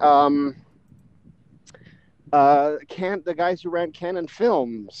 then the guys who ran Canon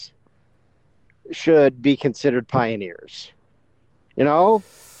Films should be considered pioneers. You know?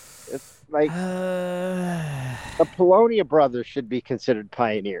 It's like the Polonia brothers should be considered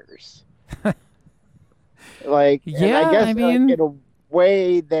pioneers. Like, yeah, and I guess I mean, in a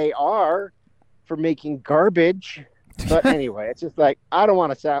way they are for making garbage. But anyway, it's just like, I don't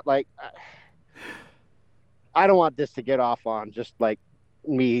want to sound like, I don't want this to get off on just like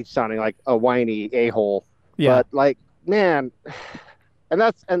me sounding like a whiny a-hole. Yeah. But like, man, and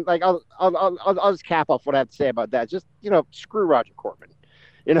I'll just cap off what I have to say about that. Just, you know, screw Roger Corman.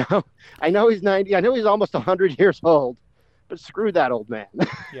 You know, I know he's 90. I know he's almost 100 years old, but screw that old man.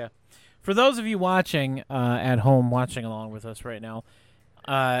 Yeah. For those of you watching at home, watching along with us right now,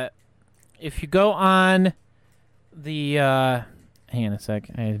 if you go on the hang on a sec.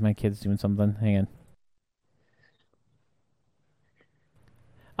 My kid's doing something. Hang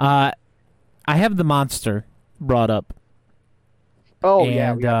on. I have the monster brought up. Oh, and,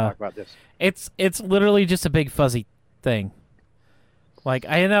 yeah, we gotta talk about this. It's literally just a big fuzzy thing. Like,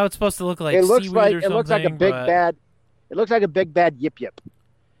 I know it's supposed to look like seaweed or something. It looks like a big bad. It looks like a big bad yip. Yip.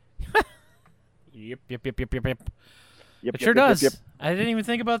 Yip, It sure does. I didn't even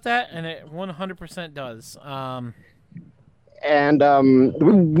think about that, and it 100% does. And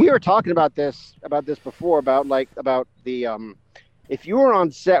we were talking about this before about the if you were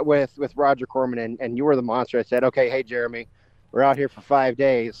on set with Roger Corman and you were the monster. I said, okay, hey Jeremy, we're out here for 5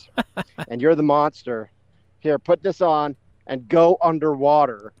 days, and you're the monster. Here, put this on and go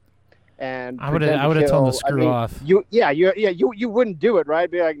underwater. And I would have told him to screw off. You wouldn't do it, right?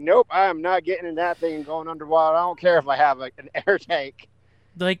 Be like, nope, I'm not getting in that thing and going underwater. I don't care if I have an air tank.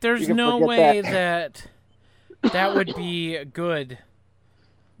 Like, there's no way that would be good.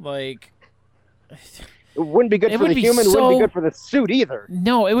 Like, it wouldn't be good for the human. It wouldn't be good for the suit either.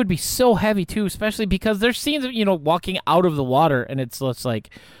 No, it would be so heavy too, especially because there's scenes of, you know, walking out of the water and it's like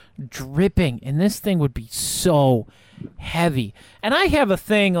dripping, and this thing would be so heavy. And I have a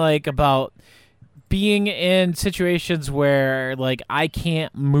thing like about being in situations where like I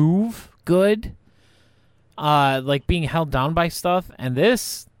can't move good, like being held down by stuff, and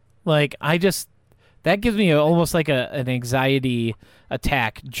this, like, that gives me almost like an anxiety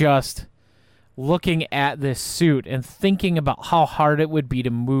attack just looking at this suit and thinking about how hard it would be to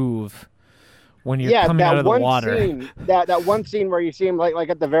move when you're coming out of the water. Scene, that one scene where you see him like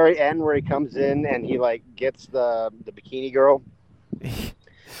at the very end where he comes in and he like gets the bikini girl,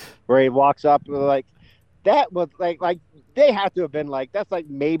 where he walks up, like that was like they have to have been like, that's like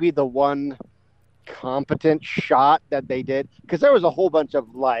maybe the one competent shot that they did, because there was a whole bunch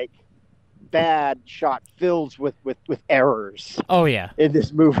of like bad shot filled with errors. Oh yeah, in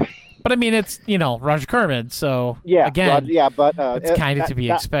this movie. But I mean, it's, you know, Roger Corman, so yeah, again, but it's kind of to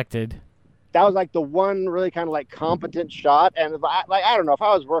be expected. That was like the one really kind of like competent shot, and I don't know, if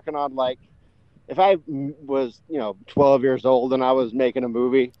I was working on like, if I was, you know, 12 years old and I was making a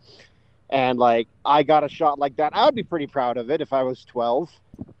movie, and like I got a shot like that, I would be pretty proud of it if I was 12,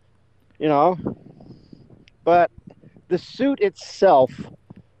 you know. But the suit itself,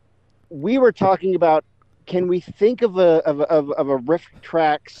 we were talking about, can we think of a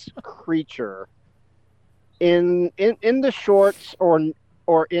RiffTrax creature in the shorts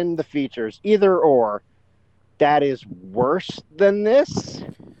or in the features, either or, that is worse than this?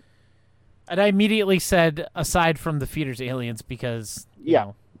 And I immediately said, aside from the feeders aliens, because you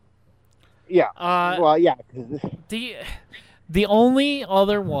know. Yeah. Well, yeah. The only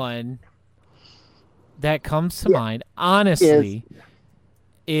other one that comes to mind, honestly,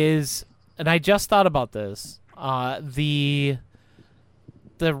 is, and I just thought about this, the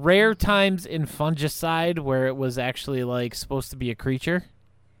the rare times in Fungicide where it was actually like supposed to be a creature.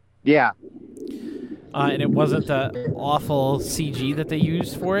 Yeah. And it wasn't the awful CG that they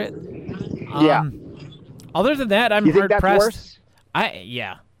used for it. Yeah. Other than that, I'm You think hard that's pressed. worse?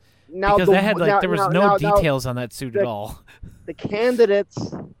 Because that had there was no details on that suit at all. The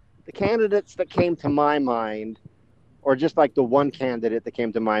candidates that came to my mind, or just like the one candidate that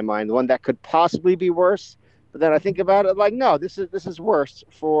came to my mind, the one that could possibly be worse. But then I think about it like, no, this is worse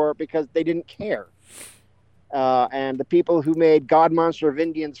because they didn't care. And the people who made God Monster of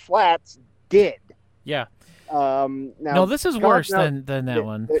Indians Flats did. Yeah. No, this is worse than that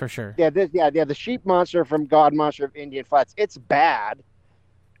one for sure. Yeah, the sheep monster from God Monster of Indian Flats. It's bad.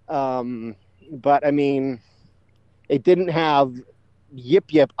 But I mean, it didn't have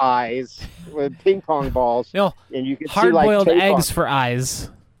yip eyes with ping pong balls. No, and you could hard-boiled see, like, eggs for eyes.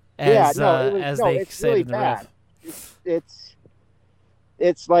 As they said really in the bad. riff.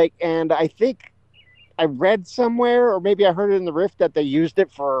 It's like, and I think I read somewhere, or maybe I heard it in the riff, that they used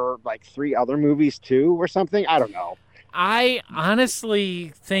it for like 3 other movies too, or something. I don't know. I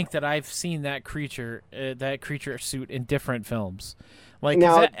honestly think that I've seen that creature suit in different films. Like,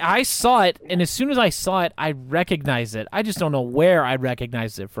 Now, I saw it, and as soon as I saw it, I recognized it. I just don't know where I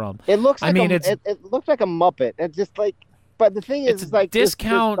recognized it from. it looks like it looks like a Muppet. It's just like, but the thing is, it's like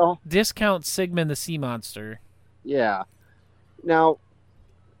discount Sigmund the Sea Monster. Yeah. Now,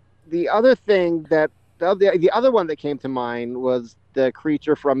 the other thing that the other one that came to mind was the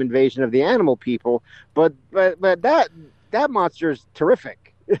creature from Invasion of the Animal People, but that monster is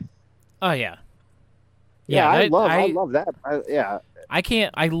terrific. Oh yeah. I love that.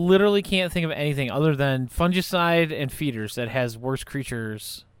 I literally can't think of anything other than Fungicide and Feeders that has worse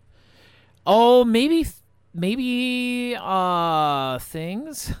creatures. Oh, maybe Things.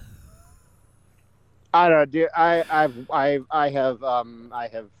 I don't know, dude.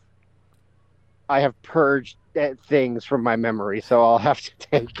 I have purged things from my memory, so I'll have to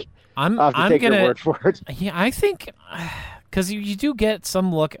take. I'm take gonna your word for it. Yeah, I think because you do get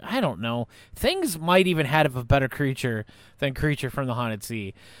some look. I don't know. Things might even have a better creature than Creature from the Haunted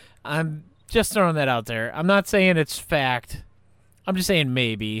Sea. I'm just throwing that out there. I'm not saying it's fact. I'm just saying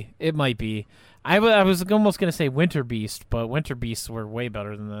maybe it might be. I was almost gonna say Winter Beast, but Winter Beasts were way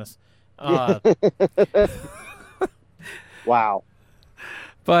better than this. Wow.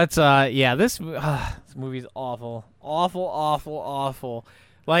 But this movie's awful. Awful.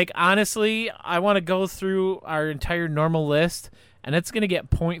 Like, honestly, I want to go through our entire normal list, and it's going to get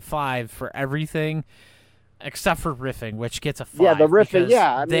 0.5 for everything except for riffing, which gets a 5. Yeah, the riffing,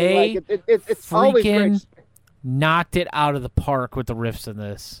 yeah. I mean, it's always great. Knocked it out of the park with the riffs in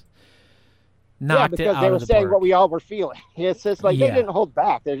this. Because they were saying what we all were feeling. It's just like they didn't hold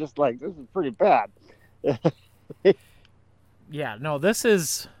back. They're just like, this is pretty bad. Yeah, no, this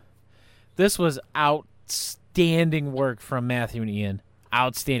was outstanding work from Matthew and Ian.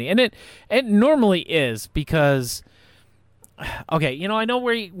 Outstanding. And it normally is because, okay, I know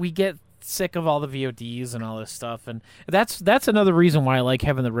we get sick of all the VODs and all this stuff, and that's another reason why I like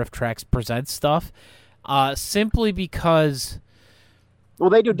having the Riff Tracks present stuff, simply because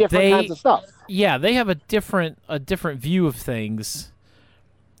they do different kinds of stuff. Yeah, they have a different view of things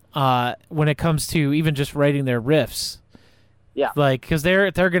when it comes to even just writing their riffs. Yeah. Like, because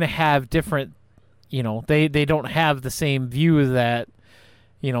they're going to have different, they don't have the same view that,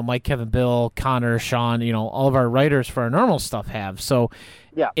 Mike, Kevin, Bill, Connor, Sean, all of our writers for our normal stuff have. So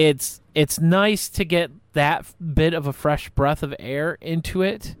yeah, it's nice to get that bit of a fresh breath of air into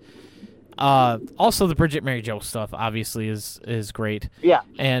it. Also, the Bridget Mary Joe stuff obviously is great. Yeah,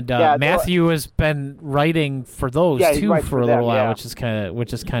 and Matthew has been writing for those too for a little while,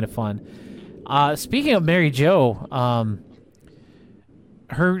 which is kind of fun. Speaking of Mary Jo,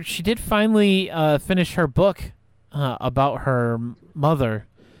 she did finally finish her book about her mother,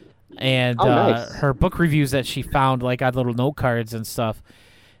 and nice. Her book reviews that she found like on little note cards and stuff.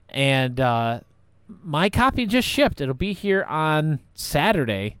 And my copy just shipped. It'll be here on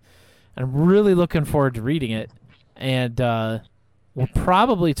Saturday. I'm really looking forward to reading it, and we'll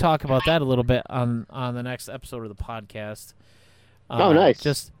probably talk about that a little bit on the next episode of the podcast. Nice.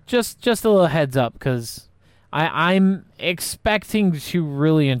 Just a little heads up, because I'm expecting to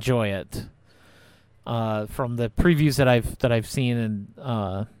really enjoy it from the previews that I've seen, and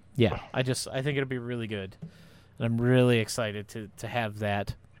I think it'll be really good, and I'm really excited to have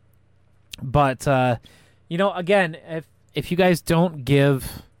that. But again, if you guys don't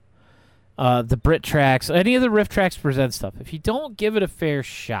give the Brit Tracks, any of the Riff Tracks present stuff, if you don't give it a fair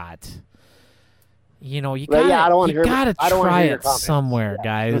shot, you gotta try it somewhere,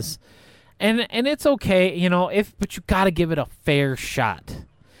 guys. And it's okay, but you gotta give it a fair shot.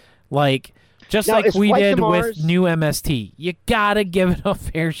 Like just Now, like is we Flight to did Mars- with new MST. You gotta give it a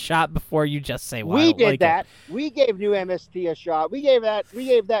fair shot before you just say, "Well, I We don't did like that. It. We gave new MST a shot. We gave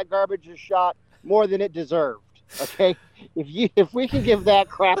that garbage a shot more than it deserved. Okay, if we can give that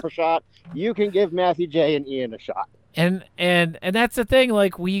crap a shot, you can give Matthew J and Ian a shot. And that's the thing.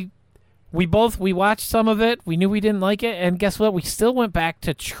 Like we watched some of it. We knew we didn't like it, and guess what? We still went back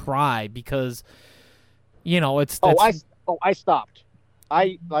to try because, it's. I stopped.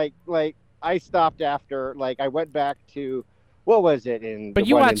 I stopped after I went back to what was it in? But the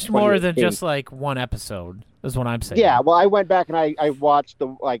you one in watched more than 2018. just like one episode. Is what I'm saying. Yeah, well, I went back and I watched the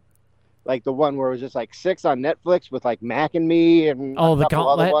the one where it was just 6 on Netflix with Mac and Me and Oh, a the couple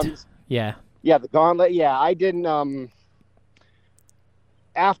other Gauntlet? ones. Yeah. Yeah, the Gauntlet. Yeah, I didn't.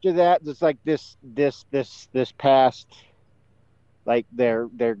 After that, just this past their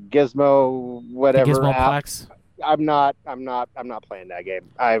Gizmo whatever The Gizmo app. Plex. I'm not playing that game.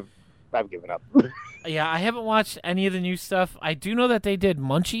 I've given up. Yeah, I haven't watched any of the new stuff. I do know that they did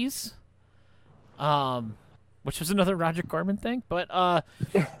Munchies, which was another Roger Corman thing. But I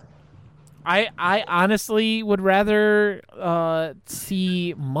honestly would rather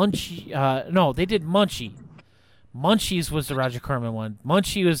see Munchie. No, they did Munchie. Munchies was the Roger Corman one.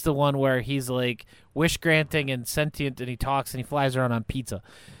 Munchie was the one where he's wish granting and sentient, and he talks and he flies around on pizza.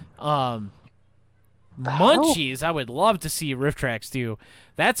 Munchies, I would love to see Riff Tracks do.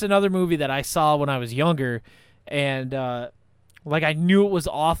 That's another movie that I saw when I was younger, and I knew it was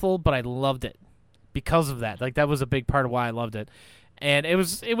awful, but I loved it because of that. That was a big part of why I loved it. And it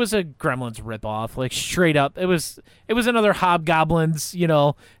was a Gremlins ripoff, straight up. It was another Hobgoblins,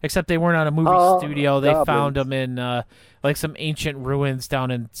 except they weren't on a movie studio. They Goblins. found them in some ancient ruins down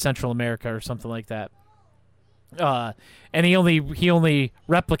in Central America or something like that. And he only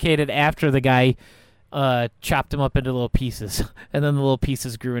replicated after the guy chopped them up into little pieces, and then the little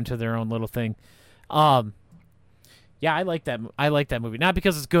pieces grew into their own little thing. Yeah, I like that. I like that movie, not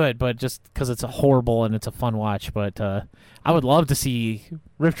because it's good, but just because it's a horrible and it's a fun watch. But I would love to see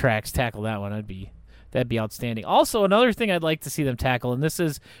Riff Tracks tackle that one. That'd be outstanding. Also, another thing I'd like to see them tackle, and this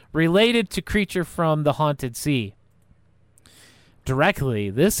is related to Creature from the Haunted Sea.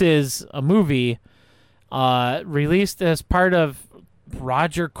 Directly, this is a movie released as part of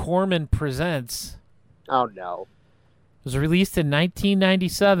Roger Corman Presents. Oh no! It was released in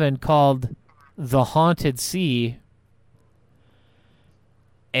 1997 called The Haunted Sea.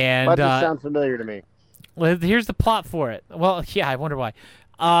 And That just sounds familiar to me. well, here's the plot for it. Well, yeah, I wonder why.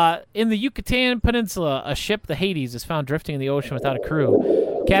 In the Yucatan Peninsula, a ship, the Hades, is found drifting in the ocean without a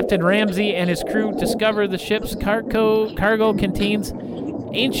crew. Captain Ramsey and his crew discover the ship's cargo contains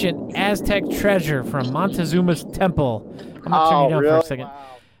ancient Aztec treasure from Montezuma's temple. I'm going to turn you down for a second.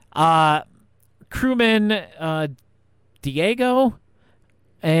 Wow. Crewmen Diego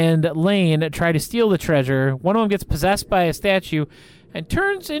and Lane try to steal the treasure. One of them gets possessed by a statue and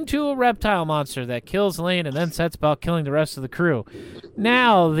turns into a reptile monster that kills Lane and then sets about killing the rest of the crew.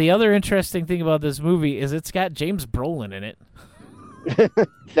 Now, the other interesting thing about this movie is it's got James Brolin in it.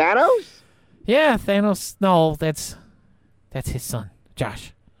 Thanos? Yeah, Thanos. No, that's his son,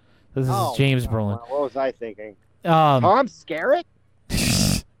 Josh. This is James Brolin. What was I thinking? Tom Skerritt?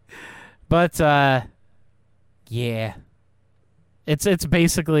 But yeah, it's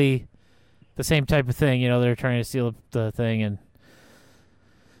basically the same type of thing. They're trying to steal the thing, and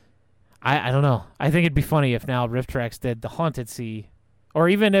I don't know. I think it'd be funny if now Riff Tracks did the Haunted Sea, or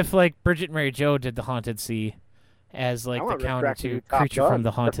even if Bridget and Mary Joe did the Haunted Sea as the counter to Creature from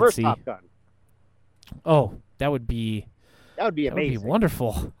the Haunted Sea. Top Gun. Oh, that would be amazing. That would be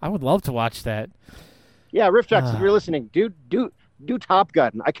wonderful. I would love to watch that. Yeah, Riff Tracks, if you're listening, do Top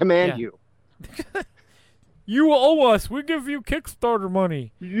Gun. I command you. You owe us. We give you Kickstarter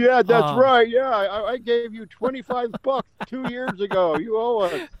money. Yeah, that's right. Yeah, I gave you $25 2 years ago. You owe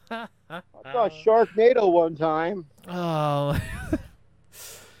us. I saw Sharknado one time. Oh,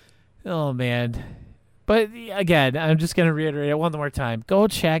 oh man. But again, I'm just gonna reiterate it one more time. Go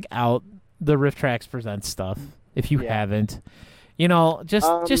check out the Riff Tracks Presents stuff if you haven't.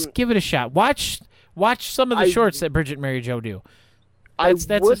 Just give it a shot. Watch some of the shorts that Bridget and Mary Joe do. That's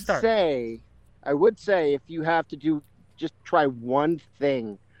a start. I would say if you have to just try one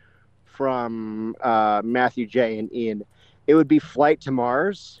thing from Matthew J. and Ian, it would be Flight to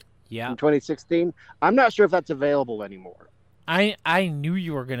Mars in 2016. I'm not sure if that's available anymore. I knew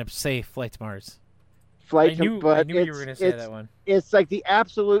you were going to say Flight to Mars. I knew you were going to say that one. It's like the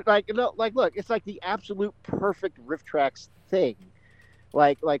absolute, look, it's like the absolute perfect Riff Tracks thing.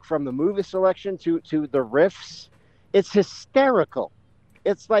 Like from the movie selection to the riffs, it's hysterical.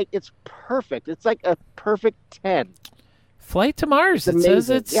 It's perfect. It's like a perfect 10. Flight to Mars. It's it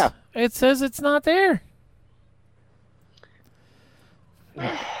says it's It says it's not there.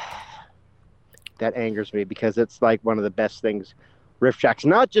 That angers me because it's like one of the best things Riff Tracks,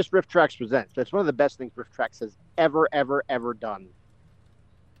 not just Riff Tracks Presents, but it's one of the best things Riff Tracks has ever done.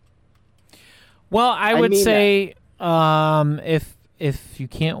 Well, I would mean say if you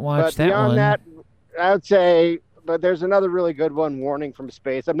can't watch But that beyond one, that, I would say, but there's another really good one, Warning from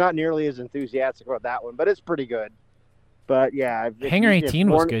Space. I'm not nearly as enthusiastic about that one, but it's pretty good. But yeah, Hangar 18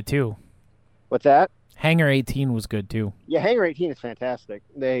 was good too. What's that? Hangar 18 was good too. Yeah, Hangar 18 is fantastic.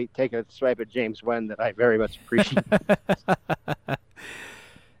 They take a swipe at James Wen that I very much appreciate.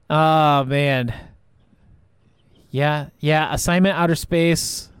 Oh man, yeah. Assignment Outer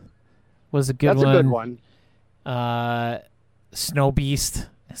Space was a good That's one. a good one. Snow Beast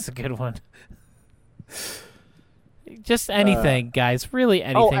is a good one. Just anything, guys. Really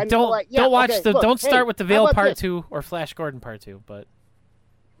anything. and Don't like, yeah, don't watch okay, the. look, Don't start hey, with the how Veil about Part this? 2 or Flash Gordon Part 2. But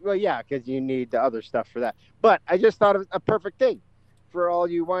Well, yeah, because you need the other stuff for that. But I just thought of a perfect thing for all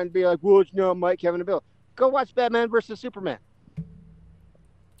you want to be like, well, it's not Mike, Kevin, and Bill. Go watch Batman versus Superman.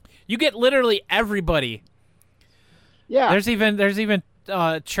 you get literally everybody. Yeah, There's even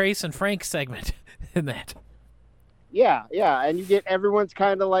Trace and Frank's segment in that. yeah, and you get everyone's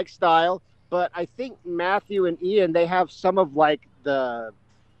kind of like style. But I think Matthew and Ian, they have some of like the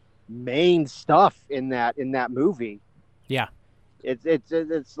main stuff in that movie. Yeah.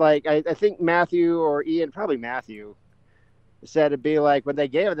 It's like I think Matthew or Ian, probably Matthew, said it'd be like when they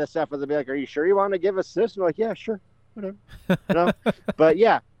gave it this stuff, they'd be like, "Are you sure you want to give us this?" And we're like, "Yeah, sure, whatever." But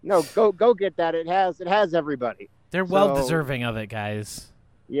yeah, no, go get that. It has everybody. They're well deserving of it, guys.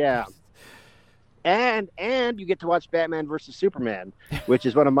 Yeah. And you get to watch Batman versus Superman, which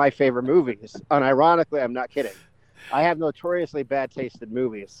is one of my favorite movies. Unironically, I'm not kidding. I have notoriously bad taste in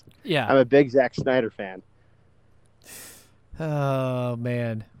movies. Yeah. I'm a big Zack Snyder fan. Oh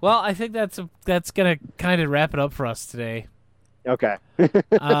man. Well, I think that's gonna kind of wrap it up for us today. Okay.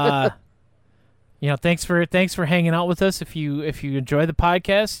 Thanks for hanging out with us. If you enjoy the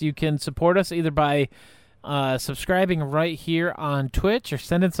podcast, you can support us either by subscribing right here on Twitch or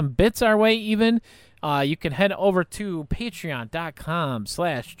sending some bits our way. Even you can head over to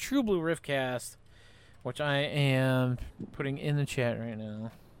patreon.com/TrueBlueRiffcast, which I am putting in the chat right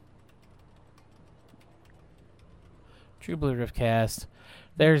now. True Blue Riffcast.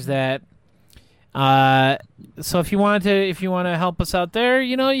 There's that. So if you want to help us out there,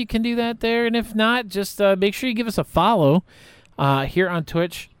 you can do that there. And if not, just make sure you give us a follow here on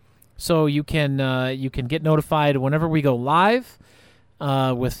Twitch, so you can get notified whenever we go live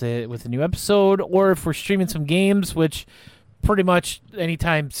with a new episode, or if we're streaming some games, which pretty much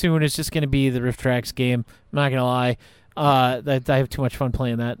anytime soon is just going to be the Rift Tracks game. I'm not gonna lie, I have too much fun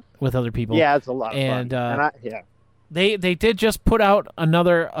playing that with other people. Yeah, it's a lot of fun. And yeah. They did just put out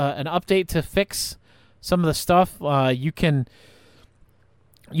another an update to fix some of the stuff. You can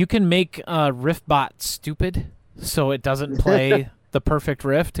make Riftbot stupid, so it doesn't play the perfect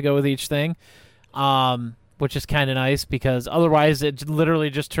riff to go with each thing, which is kind of nice, because otherwise it literally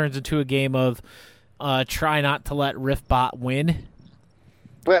just turns into a game of try not to let Riftbot win.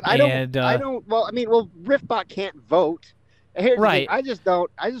 But I don't. Well, Riftbot can't vote. Here's the Right. thing,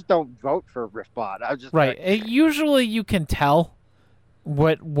 I just don't vote for Riftbot. I was just Right. like, Usually you can tell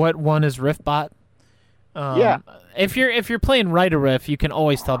what one is Riftbot. Yeah. If you're playing Write a Riff, you can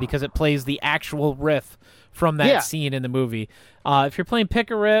always tell because it plays the actual riff from that scene in the movie. If you're playing Pick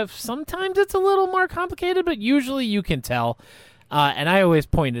a Riff, sometimes it's a little more complicated, but usually you can tell. And I always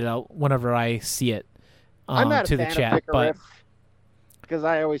point it out whenever I see it I'm not to a the fan chat. of Pick a But Riff because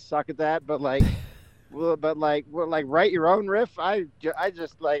I always suck at that. But like, write your own riff. I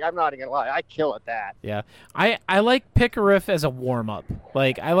just like, I'm not even gonna lie, I kill at that. yeah, I like Pick a Riff as a warm up.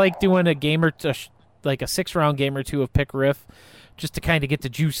 Like, I like doing a game or like a 6-round game or two of Pick a Riff, just to kind of get the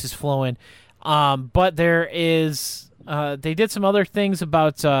juices flowing. But there is they did some other things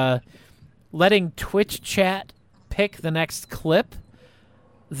about letting Twitch chat pick the next clip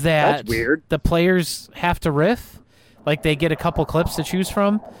that That's weird. the players have to riff. Like, they get a couple clips to choose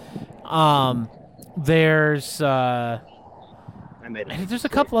from. There's a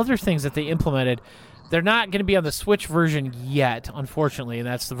couple other things that they implemented. They're not going to be on the Switch version yet, unfortunately, and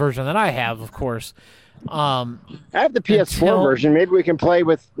that's the version that I have, of course. I have the PS4 version. Maybe we can play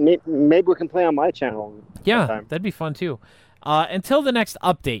on my channel. Yeah, sometime. that'd be fun too. Until the next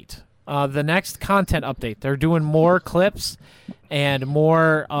update, the next content update, they're doing more clips and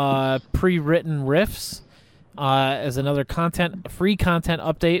more pre-written riffs as another free content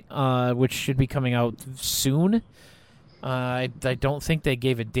update, which should be coming out soon. I don't think they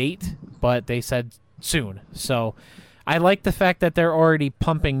gave a date, but they said soon. So I like the fact that they're already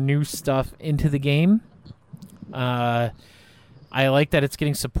pumping new stuff into the game. I like that it's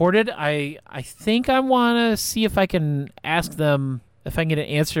getting supported. I think I want to see if I can ask them if I can get an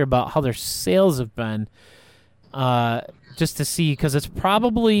answer about how their sales have been, just to see, because it's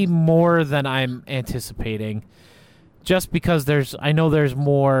probably more than I'm anticipating. Just because I know there's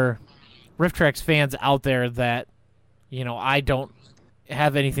more RiffTrax fans out there that, I don't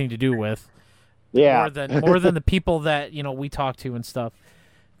have anything to do with. Yeah. More than the people that we talk to and stuff.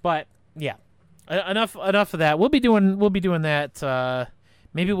 But yeah, enough of that. We'll be doing that.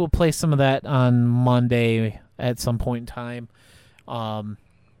 Maybe we'll play some of that on Monday at some point in time.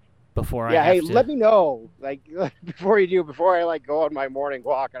 Before I have to... let me know before I go on my morning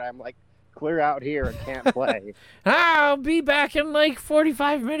walk and I'm clear out here and can't play. I'll be back in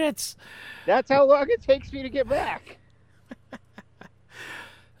 45 minutes. That's how long it takes me to get back.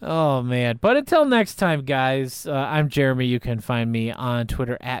 Oh, man. But until next time, guys, I'm Jeremy. You can find me on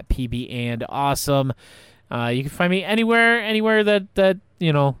Twitter at PBandAwesome. You can find me anywhere that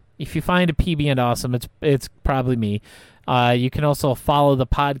if you find a PB and Awesome, it's probably me. You can also follow the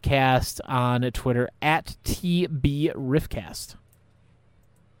podcast on Twitter at TBRiffcast.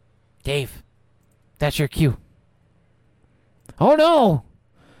 Dave, that's your cue. Oh, no.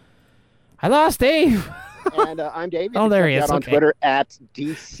 I lost Dave. And I'm Dave. Oh, there he is. On Twitter at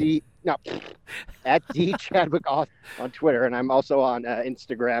DChadwick on Twitter, and I'm also on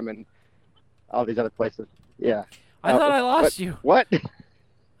Instagram and all these other places. Yeah. I thought I lost you. What?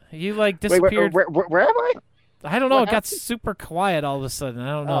 You disappeared. Wait, where am I? I don't know. It got super quiet all of a sudden. I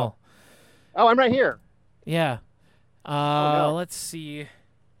don't know. Oh, I'm right here. Yeah. No. Let's see.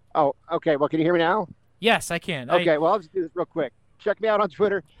 Oh, okay. Well, can you hear me now? Yes, I can. Okay. Well, I'll just do this real quick. Check me out on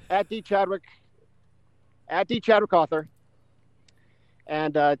Twitter at DChadwick. At DChadwickAuthor.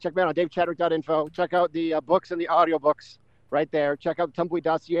 And check me out on davechadwick.info. Check out the books and the audiobooks right there. Check out Tumbleweed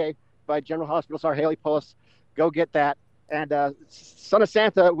Dossier by General Hospital Star Haley Pullis. Go get that. And Son of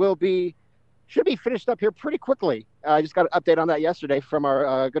Santa should be finished up here pretty quickly. I just got an update on that yesterday from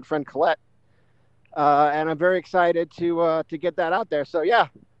our good friend Colette. And I'm very excited to get that out there. So, yeah,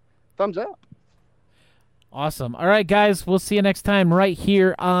 thumbs up. Awesome. All right, guys, we'll see you next time right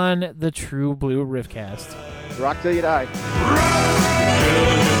here on the True Blue Riffcast. Rock till you die.